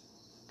 his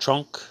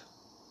trunk,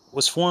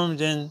 was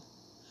formed in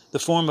the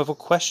form of a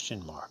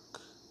question mark.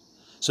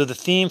 So the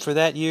theme for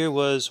that year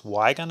was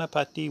why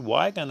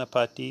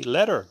Ganapati,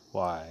 letter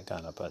Y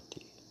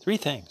Ganapati. 3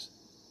 things.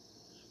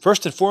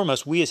 First and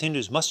foremost, we as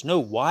Hindus must know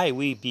why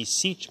we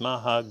beseech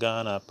Maha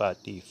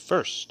Ganapati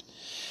first.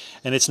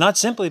 And it's not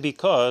simply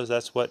because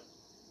that's what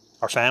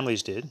our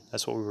families did,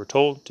 that's what we were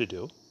told to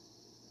do.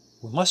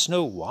 We must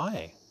know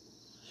why.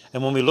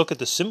 And when we look at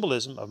the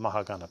symbolism of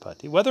Maha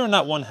Ganapati, whether or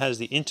not one has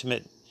the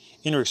intimate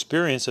inner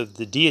experience of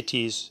the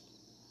deities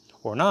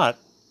or not,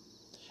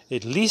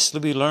 At least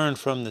we learn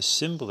from the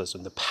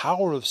symbolism, the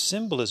power of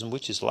symbolism,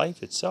 which is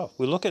life itself.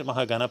 We look at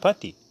Maha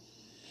Ganapati,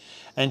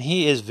 and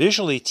he is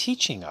visually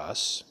teaching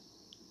us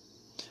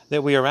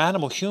that we are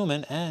animal,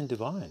 human, and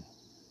divine.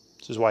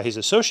 This is why he's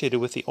associated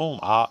with the Om,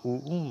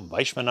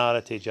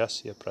 Vaishvanara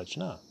Tejasya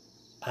Prajna.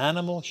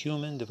 Animal,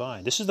 human,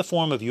 divine. This is the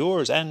form of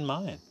yours and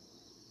mine.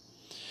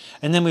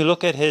 And then we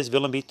look at his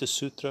Vilambita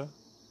Sutra,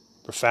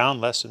 profound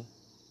lesson.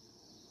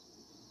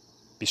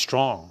 Be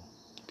strong,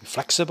 be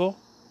flexible,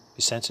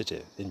 be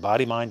sensitive in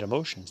body, mind,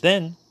 emotions.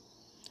 Then,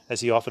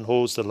 as he often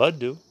holds the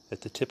laddu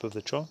at the tip of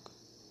the trunk,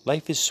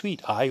 life is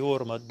sweet, ayor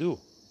maddu.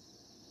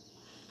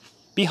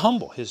 Be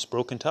humble, his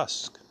broken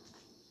tusk,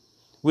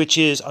 which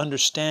is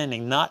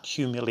understanding, not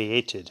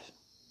humiliated.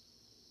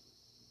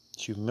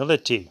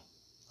 Humility,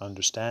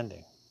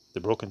 understanding, the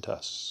broken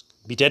tusk.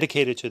 Be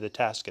dedicated to the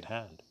task at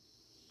hand.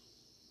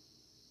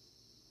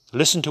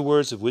 Listen to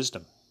words of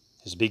wisdom,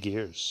 his big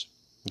ears,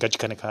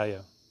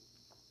 Gajkanikaya.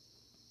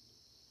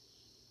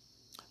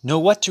 Know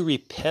what to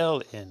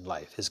repel in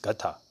life, his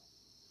gata.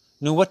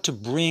 Know what to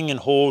bring and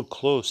hold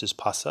close, his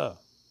pasa.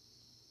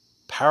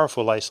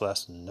 Powerful life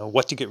lesson. Know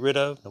what to get rid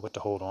of, know what to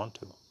hold on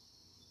to.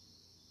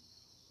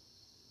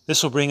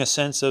 This will bring a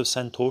sense of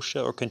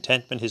santosha or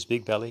contentment, his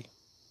big belly,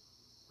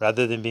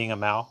 rather than being a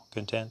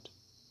malcontent.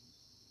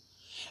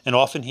 And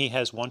often he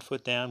has one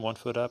foot down, one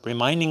foot up,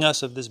 reminding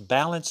us of this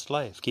balanced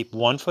life. Keep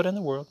one foot in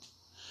the world,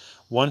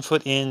 one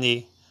foot in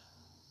the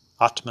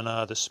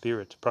Atmana, the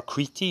spirit,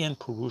 Prakriti and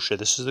Purusha.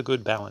 This is the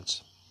good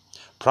balance.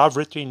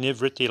 Pravritti,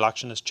 Nivritti,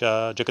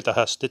 Lakshanascha,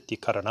 Jagataha Stiti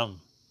Karanam.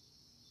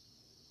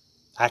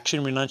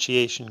 Action,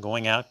 renunciation,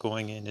 going out,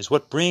 going in, is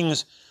what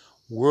brings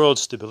world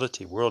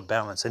stability, world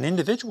balance, and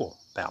individual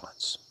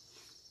balance.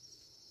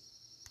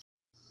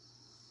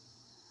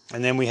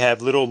 And then we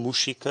have little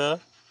Mushika,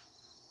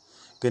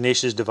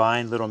 Ganesha's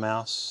divine little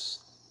mouse,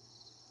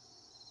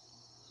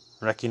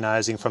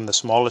 recognizing from the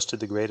smallest to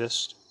the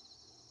greatest,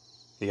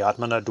 the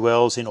Atmana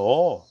dwells in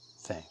all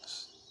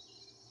things.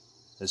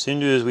 As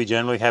Hindus, we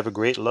generally have a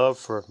great love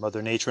for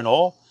Mother Nature and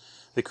all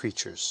the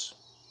creatures,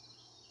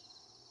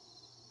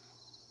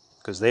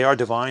 because they are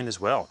divine as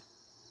well.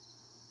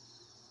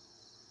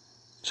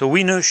 So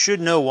we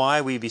should know why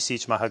we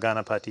beseech Maha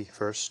Ganapati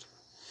first.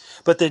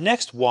 But the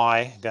next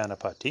why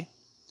Ganapati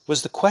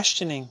was the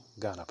questioning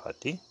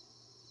Ganapati.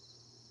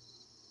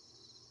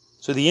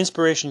 So the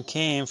inspiration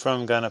came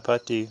from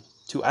Ganapati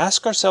to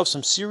ask ourselves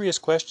some serious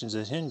questions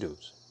as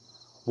Hindus.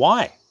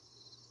 Why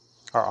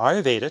are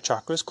Ayurveda,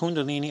 chakras,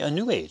 Kundalini a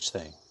New Age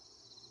thing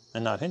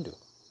and not Hindu?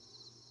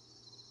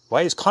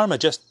 Why is karma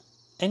just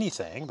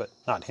anything but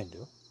not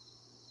Hindu?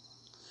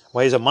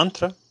 Why is a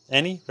mantra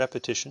any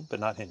repetition but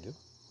not Hindu?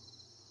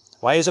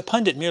 Why is a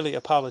pundit merely a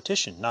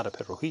politician, not a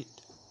Purohit?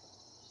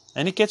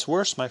 And it gets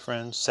worse, my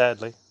friends,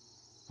 sadly.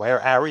 Why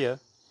are Arya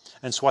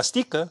and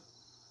Swastika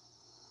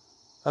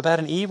about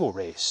an evil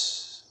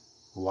race?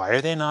 Why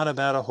are they not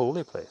about a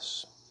holy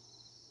place?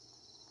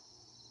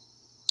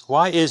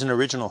 Why is an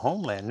original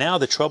homeland now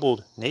the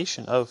troubled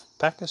nation of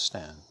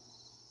Pakistan?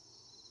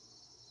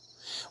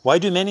 Why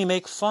do many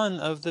make fun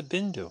of the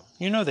Bindu?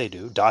 You know they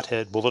do. Dot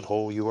head, bullet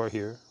hole, you are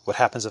here. What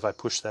happens if I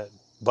push that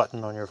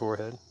button on your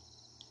forehead?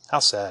 How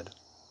sad.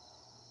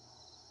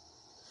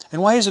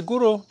 And why is a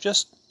guru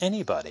just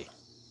anybody?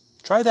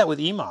 Try that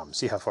with imam,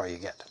 see how far you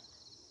get.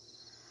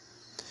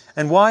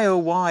 And why, oh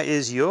why,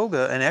 is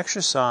yoga an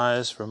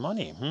exercise for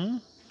money?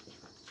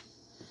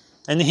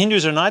 And the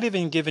Hindus are not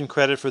even given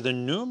credit for the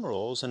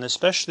numerals, and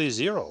especially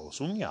zeros.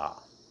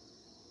 Unya.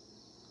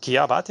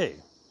 Kiyabate.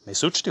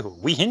 Mesuchtihu.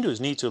 We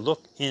Hindus need to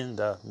look in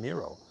the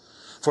mirror.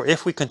 For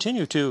if we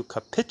continue to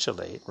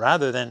capitulate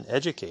rather than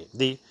educate,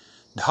 the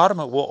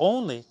dharma will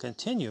only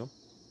continue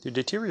to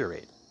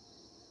deteriorate.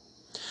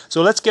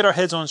 So let's get our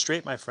heads on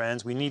straight, my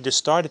friends. We need to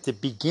start at the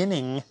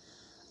beginning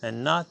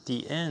and not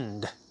the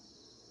end.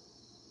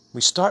 We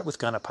start with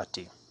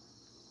Ganapati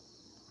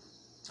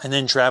and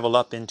then travel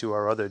up into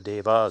our other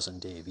devas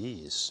and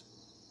devis.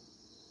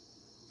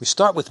 We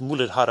start with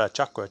Muladhara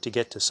chakra to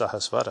get to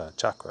Sahasrara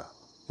chakra.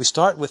 We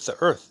start with the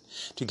earth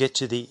to get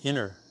to the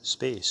inner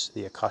space,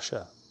 the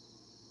Akasha.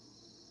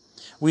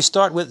 We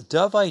start with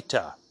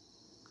Dvaita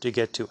to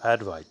get to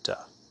Advaita.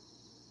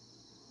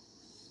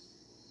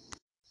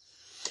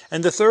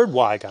 And the third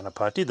Y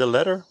Ganapati, the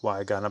letter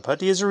Y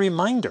Ganapati, is a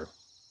reminder.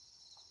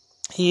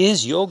 He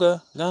is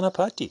Yoga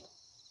Ganapati.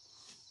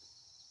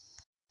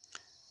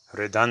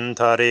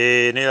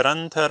 Ridantare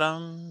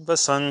nirantaram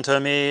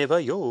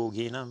vasantameva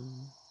yoginam.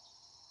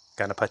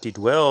 Ganapati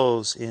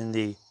dwells in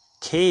the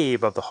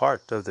cave of the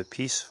heart of the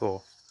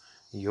peaceful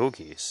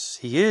yogis.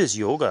 He is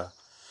Yoga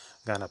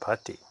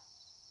Ganapati.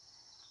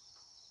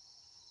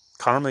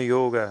 Karma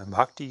Yoga,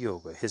 Bhakti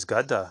Yoga, his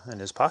Gada and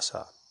his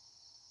Pasa.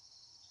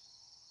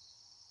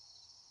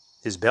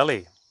 His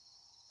belly,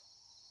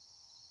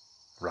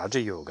 Raja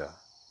Yoga.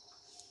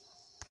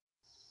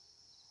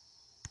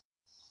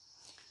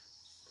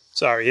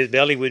 His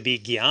belly would be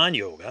Gyan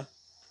Yoga,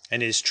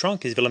 and his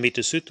trunk, his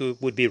Vilambita Sutra,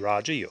 would be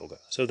Raja Yoga.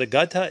 So the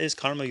Gata is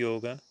Karma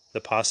Yoga,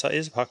 the Pasa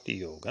is Bhakti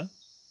Yoga.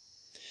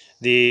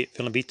 The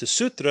Vilambita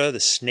Sutra, the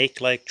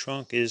snake-like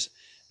trunk, is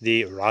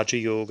the Raja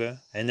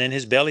Yoga, and then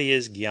his belly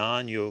is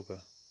Gyan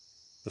Yoga,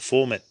 the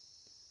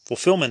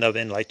fulfillment of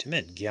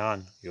enlightenment,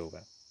 Gyan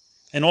Yoga.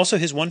 And also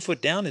his 1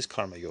 foot down is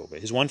Karma Yoga.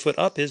 His 1 foot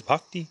up is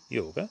Bhakti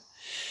Yoga.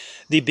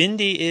 The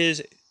bindi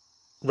is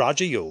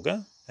Raja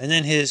Yoga, and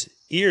then his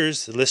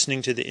ears,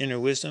 listening to the inner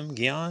wisdom,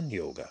 Gyan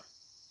Yoga.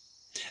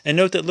 And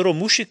note that little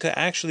Mushika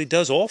actually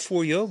does all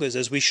 4 yogas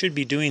as we should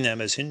be doing them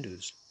as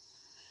Hindus.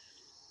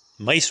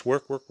 Mice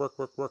work.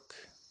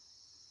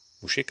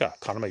 Mushika,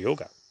 Karma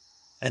Yoga.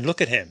 And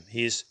look at him.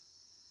 He's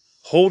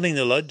holding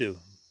the laddu,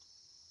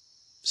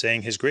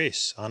 saying his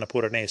grace,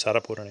 Annapurane,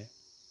 Sarapurane,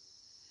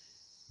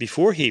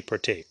 before he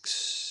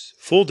partakes,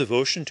 full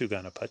devotion to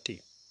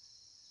Ganapati.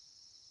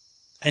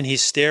 And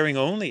he's staring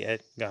only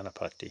at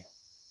Ganapati.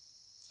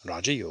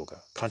 Raja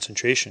Yoga,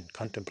 concentration,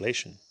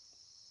 contemplation.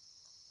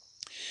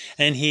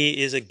 And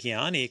he is a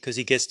jnani because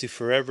he gets to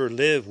forever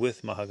live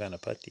with Maha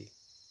Ganapati.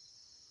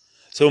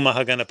 So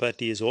Maha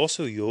Ganapati is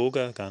also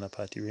Yoga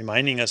Ganapati,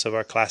 reminding us of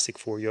our classic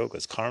 4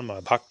 yogas,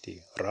 Karma,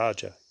 Bhakti,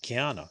 Raja,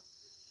 Jnana.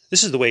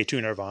 This is the way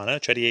to Nirvana,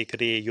 Chariye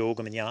Kariye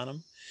Yoga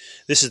Jnanam.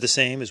 This is the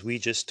same as we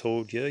just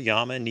told you,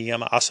 Yama,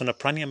 Niyama, Asana,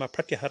 Pranayama,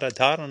 Pratyahara,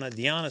 Dharana,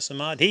 Dhyana,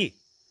 Samadhi.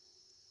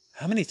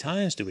 How many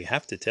times do we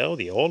have to tell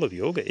thee all of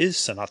yoga is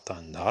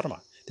Sanatana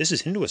Dharma? This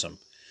is Hinduism.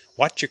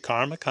 Watch your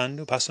Karma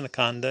Kanda, Upasana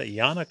Kanda,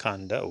 Yana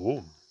Kanda.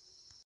 Oh.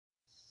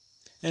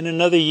 And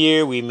another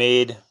year we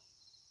made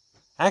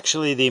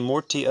actually the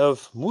Murti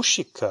of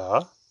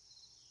Mushika,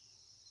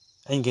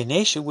 and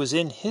Ganesha was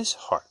in his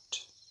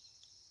heart.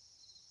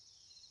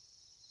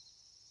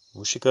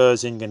 Mushika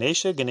is in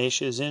Ganesha,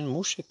 Ganesha is in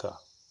Mushika.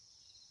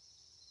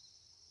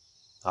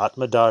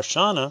 Atma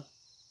Darshana,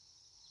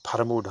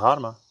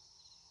 Paramudharma,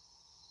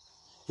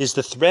 is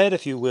the thread,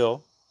 if you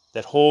will,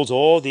 that holds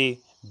all the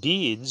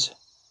beads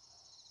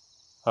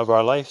of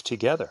our life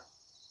together.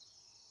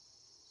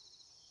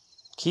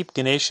 Keep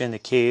Ganesha in the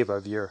cave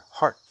of your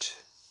heart.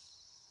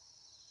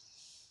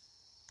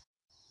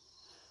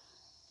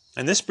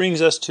 And this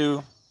brings us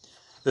to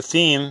the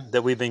theme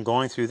that we've been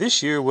going through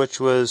this year, which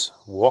was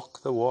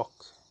walk the walk.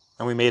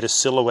 And we made a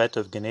silhouette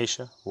of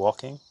Ganesha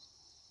walking.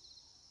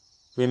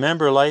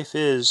 Remember, life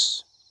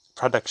is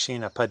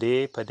pradakshina,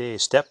 pade,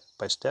 step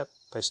by step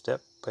by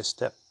step by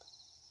step.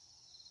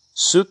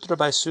 Sutra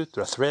by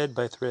sutra, thread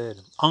by thread,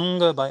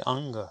 anga by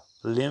anga,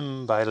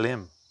 limb by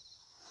limb.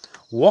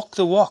 Walk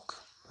the walk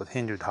of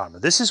Hindu Dharma.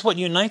 This is what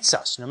unites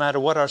us, no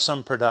matter what our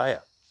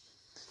sampradaya,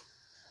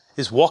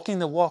 is walking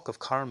the walk of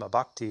karma,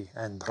 bhakti,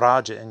 and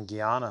raja and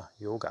jnana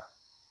yoga,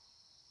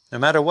 no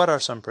matter what our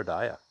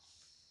sampradaya.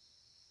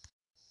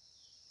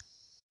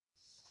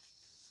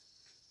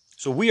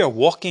 So we are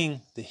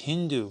walking the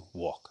Hindu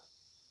walk.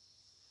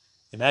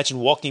 Imagine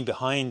walking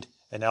behind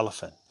an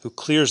elephant who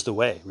clears the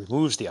way,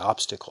 removes the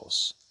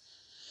obstacles,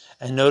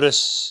 and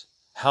notice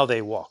how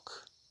they walk,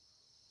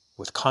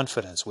 with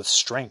confidence, with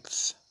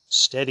strength,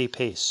 steady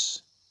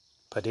pace,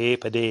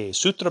 pade,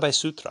 sutra by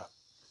sutra.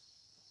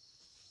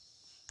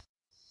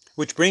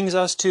 Which brings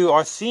us to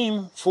our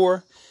theme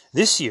for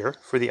this year,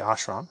 for the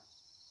ashram,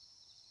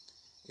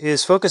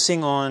 is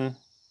focusing on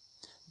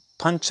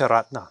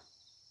Pancharatna,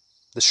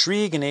 the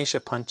Sri Ganesha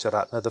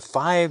Pancharatna, the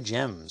 5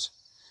 gems,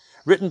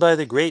 written by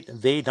the great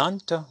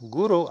Vedanta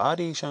Guru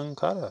Adi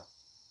Shankara,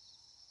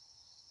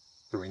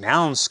 the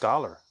renowned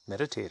scholar,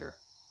 meditator,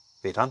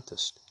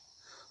 Vedantist,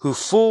 who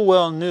full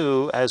well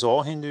knew, as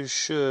all Hindus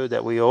should,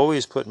 that we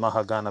always put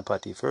Maha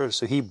Ganapati first.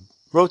 So he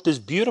wrote this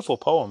beautiful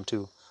poem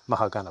to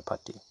Maha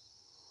Ganapati,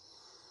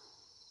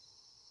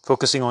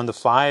 focusing on the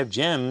 5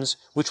 gems,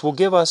 which will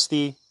give us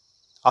the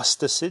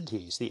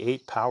Astasiddhis, the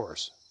 8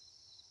 powers.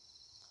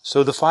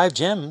 So the 5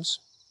 gems,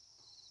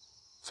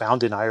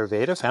 found in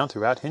Ayurveda, found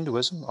throughout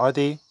Hinduism, are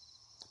the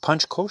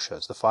Panch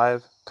Koshas, the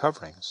 5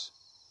 coverings.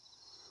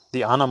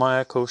 The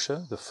Annamaya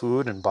Kosha, the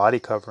food and body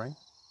covering.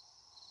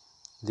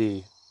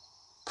 The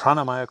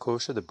Pranamaya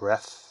Kosha, the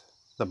breath.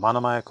 The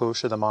Manamaya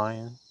Kosha, the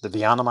mind. The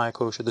Vyanamaya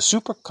Kosha, the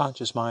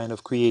superconscious mind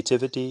of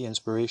creativity,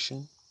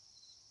 inspiration,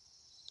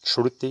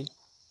 Shruti.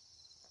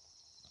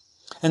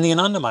 And the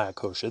Anandamaya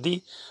Kosha,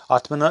 the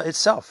Atmana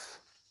itself,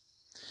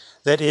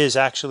 that is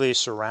actually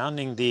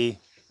surrounding the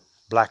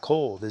black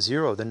hole, the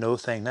zero, the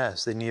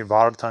no-thingness, the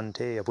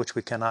nirvartante, of which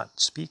we cannot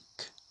speak.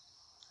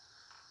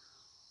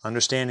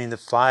 Understanding the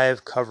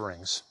 5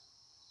 coverings,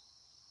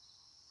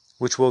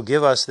 which will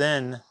give us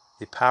then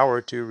the power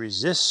to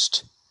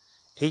resist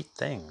 8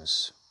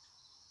 things: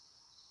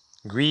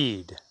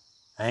 greed,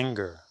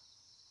 anger,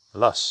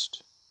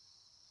 lust,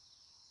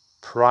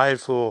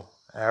 prideful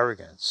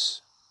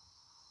arrogance,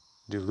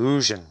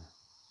 delusion,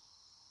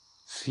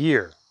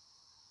 fear,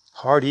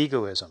 hard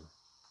egoism,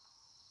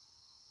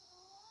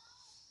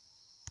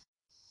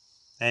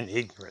 and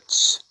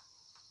ignorance.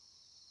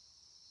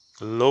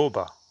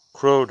 Lobha,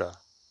 krodha,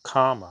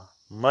 kama,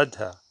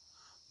 madha,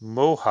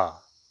 moha,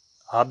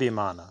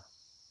 abhimana,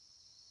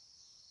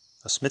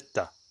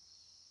 asmita,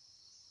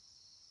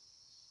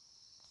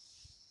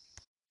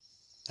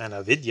 and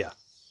avidya.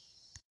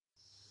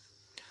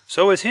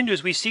 So as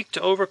Hindus, we seek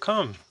to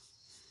overcome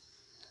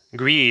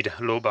greed,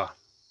 lobha,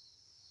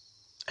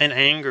 and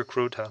anger,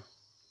 krodha,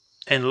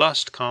 and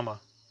lust, kama.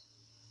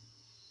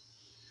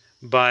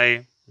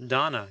 By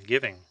dana,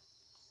 giving,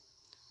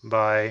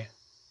 by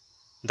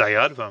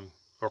dayadvam,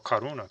 or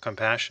karuna,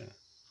 compassion,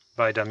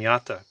 by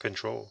damyata,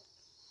 control.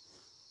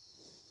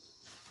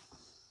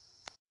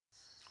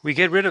 We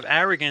get rid of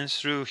arrogance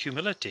through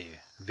humility,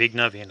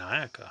 vigna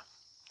vinayaka.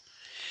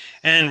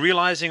 And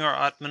realizing our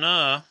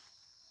atmana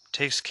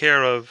takes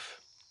care of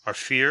our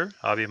fear,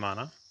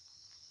 abhimana,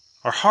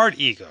 our hard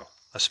ego,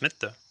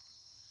 asmita,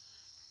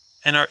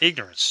 and our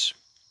ignorance.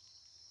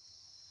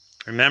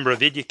 Remember,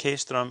 avidya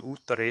kestram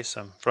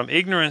uttaresam. From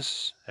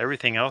ignorance,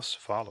 everything else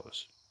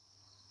follows.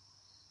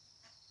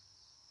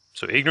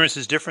 So ignorance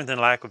is different than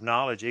lack of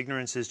knowledge.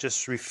 Ignorance is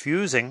just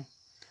refusing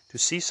to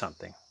see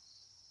something.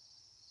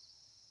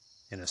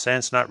 In a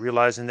sense, not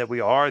realizing that we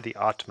are the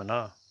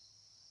atmana,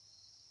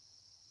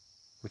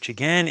 which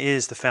again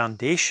is the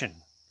foundation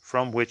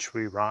from which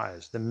we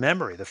rise, the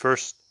memory, the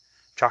first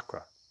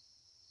chakra,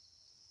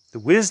 the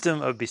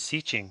wisdom of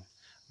beseeching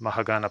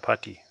Maha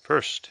Ganapati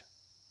first.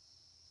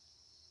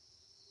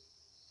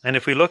 And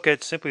if we look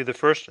at simply the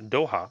first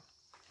doha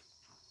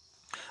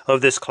of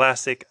this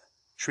classic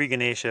Sri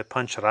Ganesha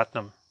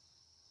Pancharatnam,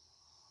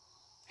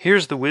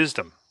 here's the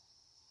wisdom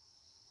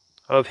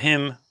of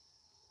him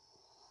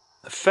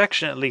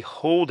affectionately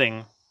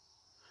holding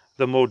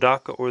the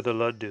modaka or the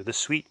laddu, the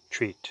sweet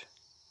treat.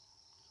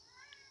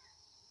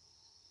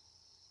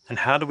 And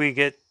how do we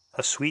get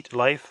a sweet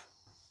life?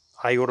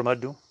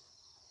 Ayoramaddu.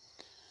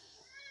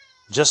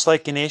 Just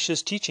like Ganesha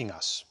is teaching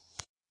us.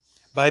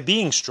 By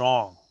being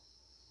strong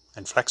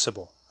and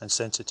flexible and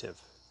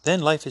sensitive,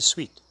 then life is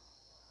sweet.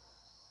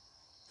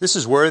 This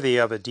is worthy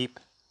of a deep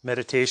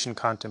meditation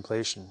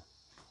contemplation.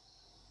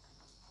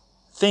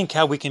 Think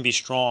how we can be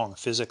strong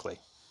physically,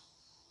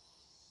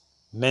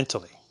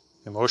 mentally,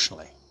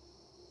 emotionally.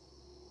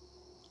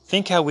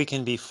 Think how we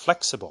can be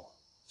flexible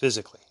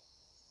physically,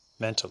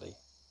 mentally,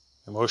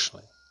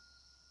 emotionally.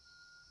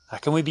 How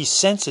can we be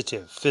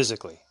sensitive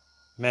physically,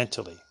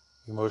 mentally,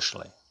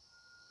 emotionally?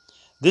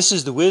 This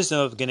is the wisdom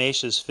of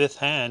Ganesha's fifth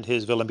hand,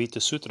 his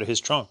Vilambita Sutra, his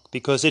trunk,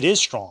 because it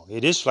is strong,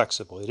 it is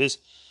flexible, it is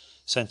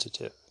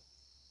sensitive.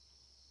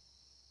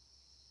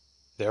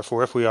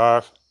 Therefore, if we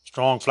are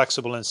strong,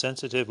 flexible, and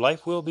sensitive,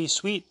 life will be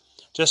sweet.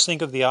 Just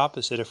think of the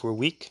opposite. If we're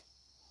weak,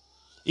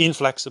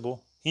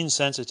 inflexible,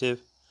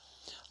 insensitive,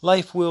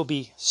 life will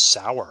be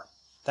sour.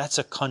 That's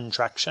a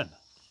contraction.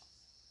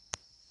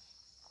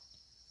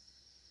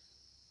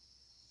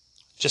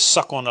 Just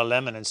suck on a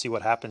lemon and see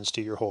what happens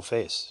to your whole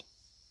face.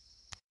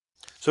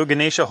 So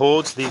Ganesha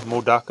holds the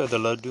modaka, the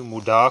laddu,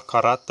 muda,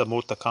 karat, the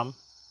motakam.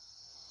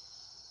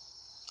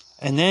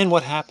 And then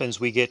what happens?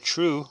 We get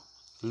true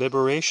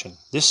liberation.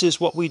 This is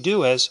what we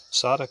do as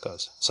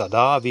sadhakas.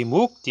 Sada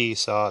vimukti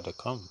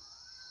sadhakam.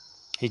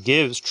 He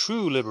gives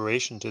true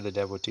liberation to the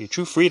devotee,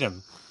 true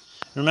freedom.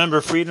 Remember,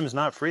 freedom is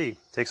not free. It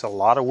takes a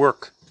lot of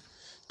work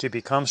to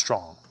become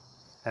strong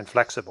and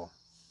flexible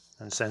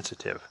and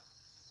sensitive.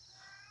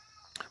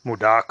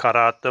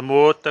 Mudakarata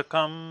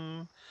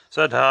motakam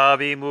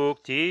sadhavi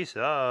mukti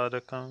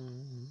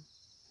sadhakam.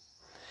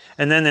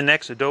 And then the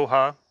next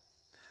doha,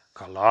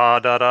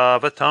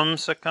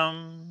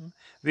 kaladharavatamsakam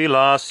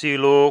vilasi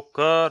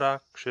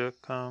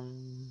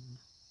lokarakshakam.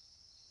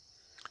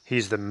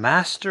 He's the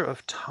master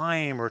of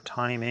time or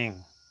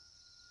timing.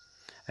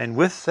 And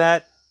with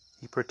that,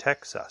 he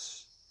protects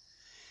us.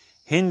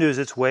 Hindus,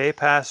 it's way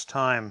past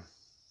time.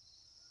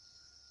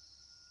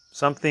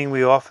 Something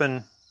we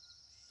often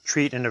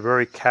treat in a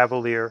very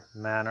cavalier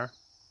manner.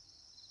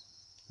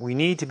 We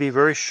need to be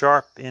very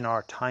sharp in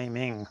our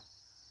timing.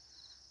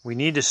 We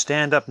need to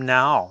stand up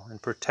now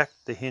and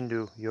protect the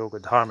Hindu yoga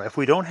dharma. If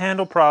we don't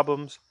handle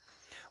problems,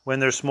 when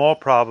they're small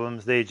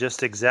problems, they just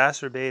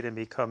exacerbate and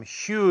become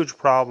huge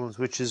problems,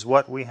 which is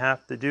what we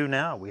have to do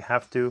now. We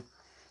have to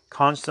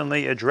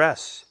constantly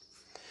address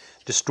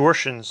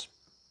distortions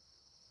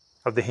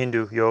of the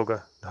Hindu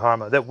yoga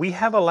dharma that we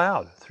have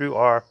allowed through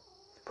our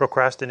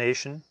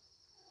procrastination,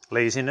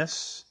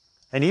 laziness,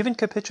 and even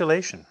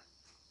capitulation.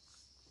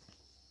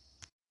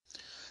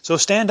 So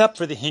stand up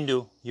for the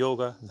Hindu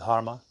yoga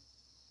dharma,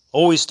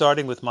 always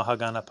starting with Maha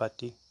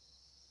Ganapati.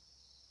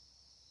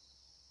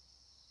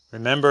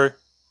 Remember,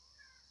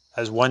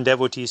 as one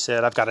devotee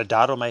said, I've got a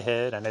dot on my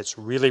head and it's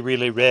really,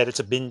 really red. It's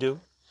a bindu.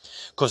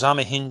 Because I'm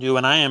a Hindu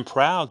and I am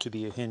proud to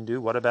be a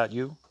Hindu. What about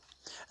you?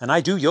 And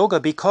I do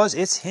yoga because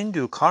it's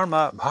Hindu.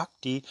 Karma,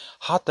 bhakti,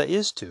 hatha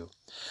is too.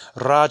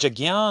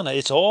 Rajagyana,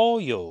 it's all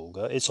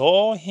yoga. It's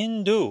all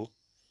Hindu.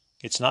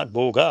 It's not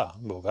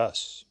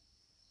bogus.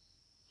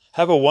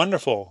 Have a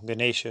wonderful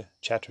Ganesha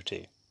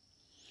Chaturthi.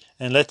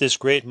 And let this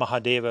great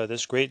Mahadeva,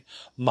 this great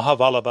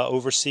Mahavallabha,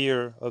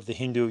 overseer of the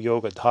Hindu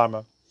yoga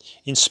dharma,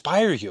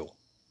 inspire you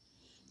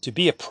to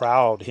be a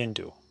proud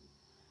Hindu.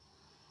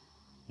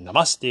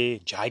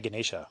 Namaste, Jai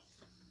Ganesha.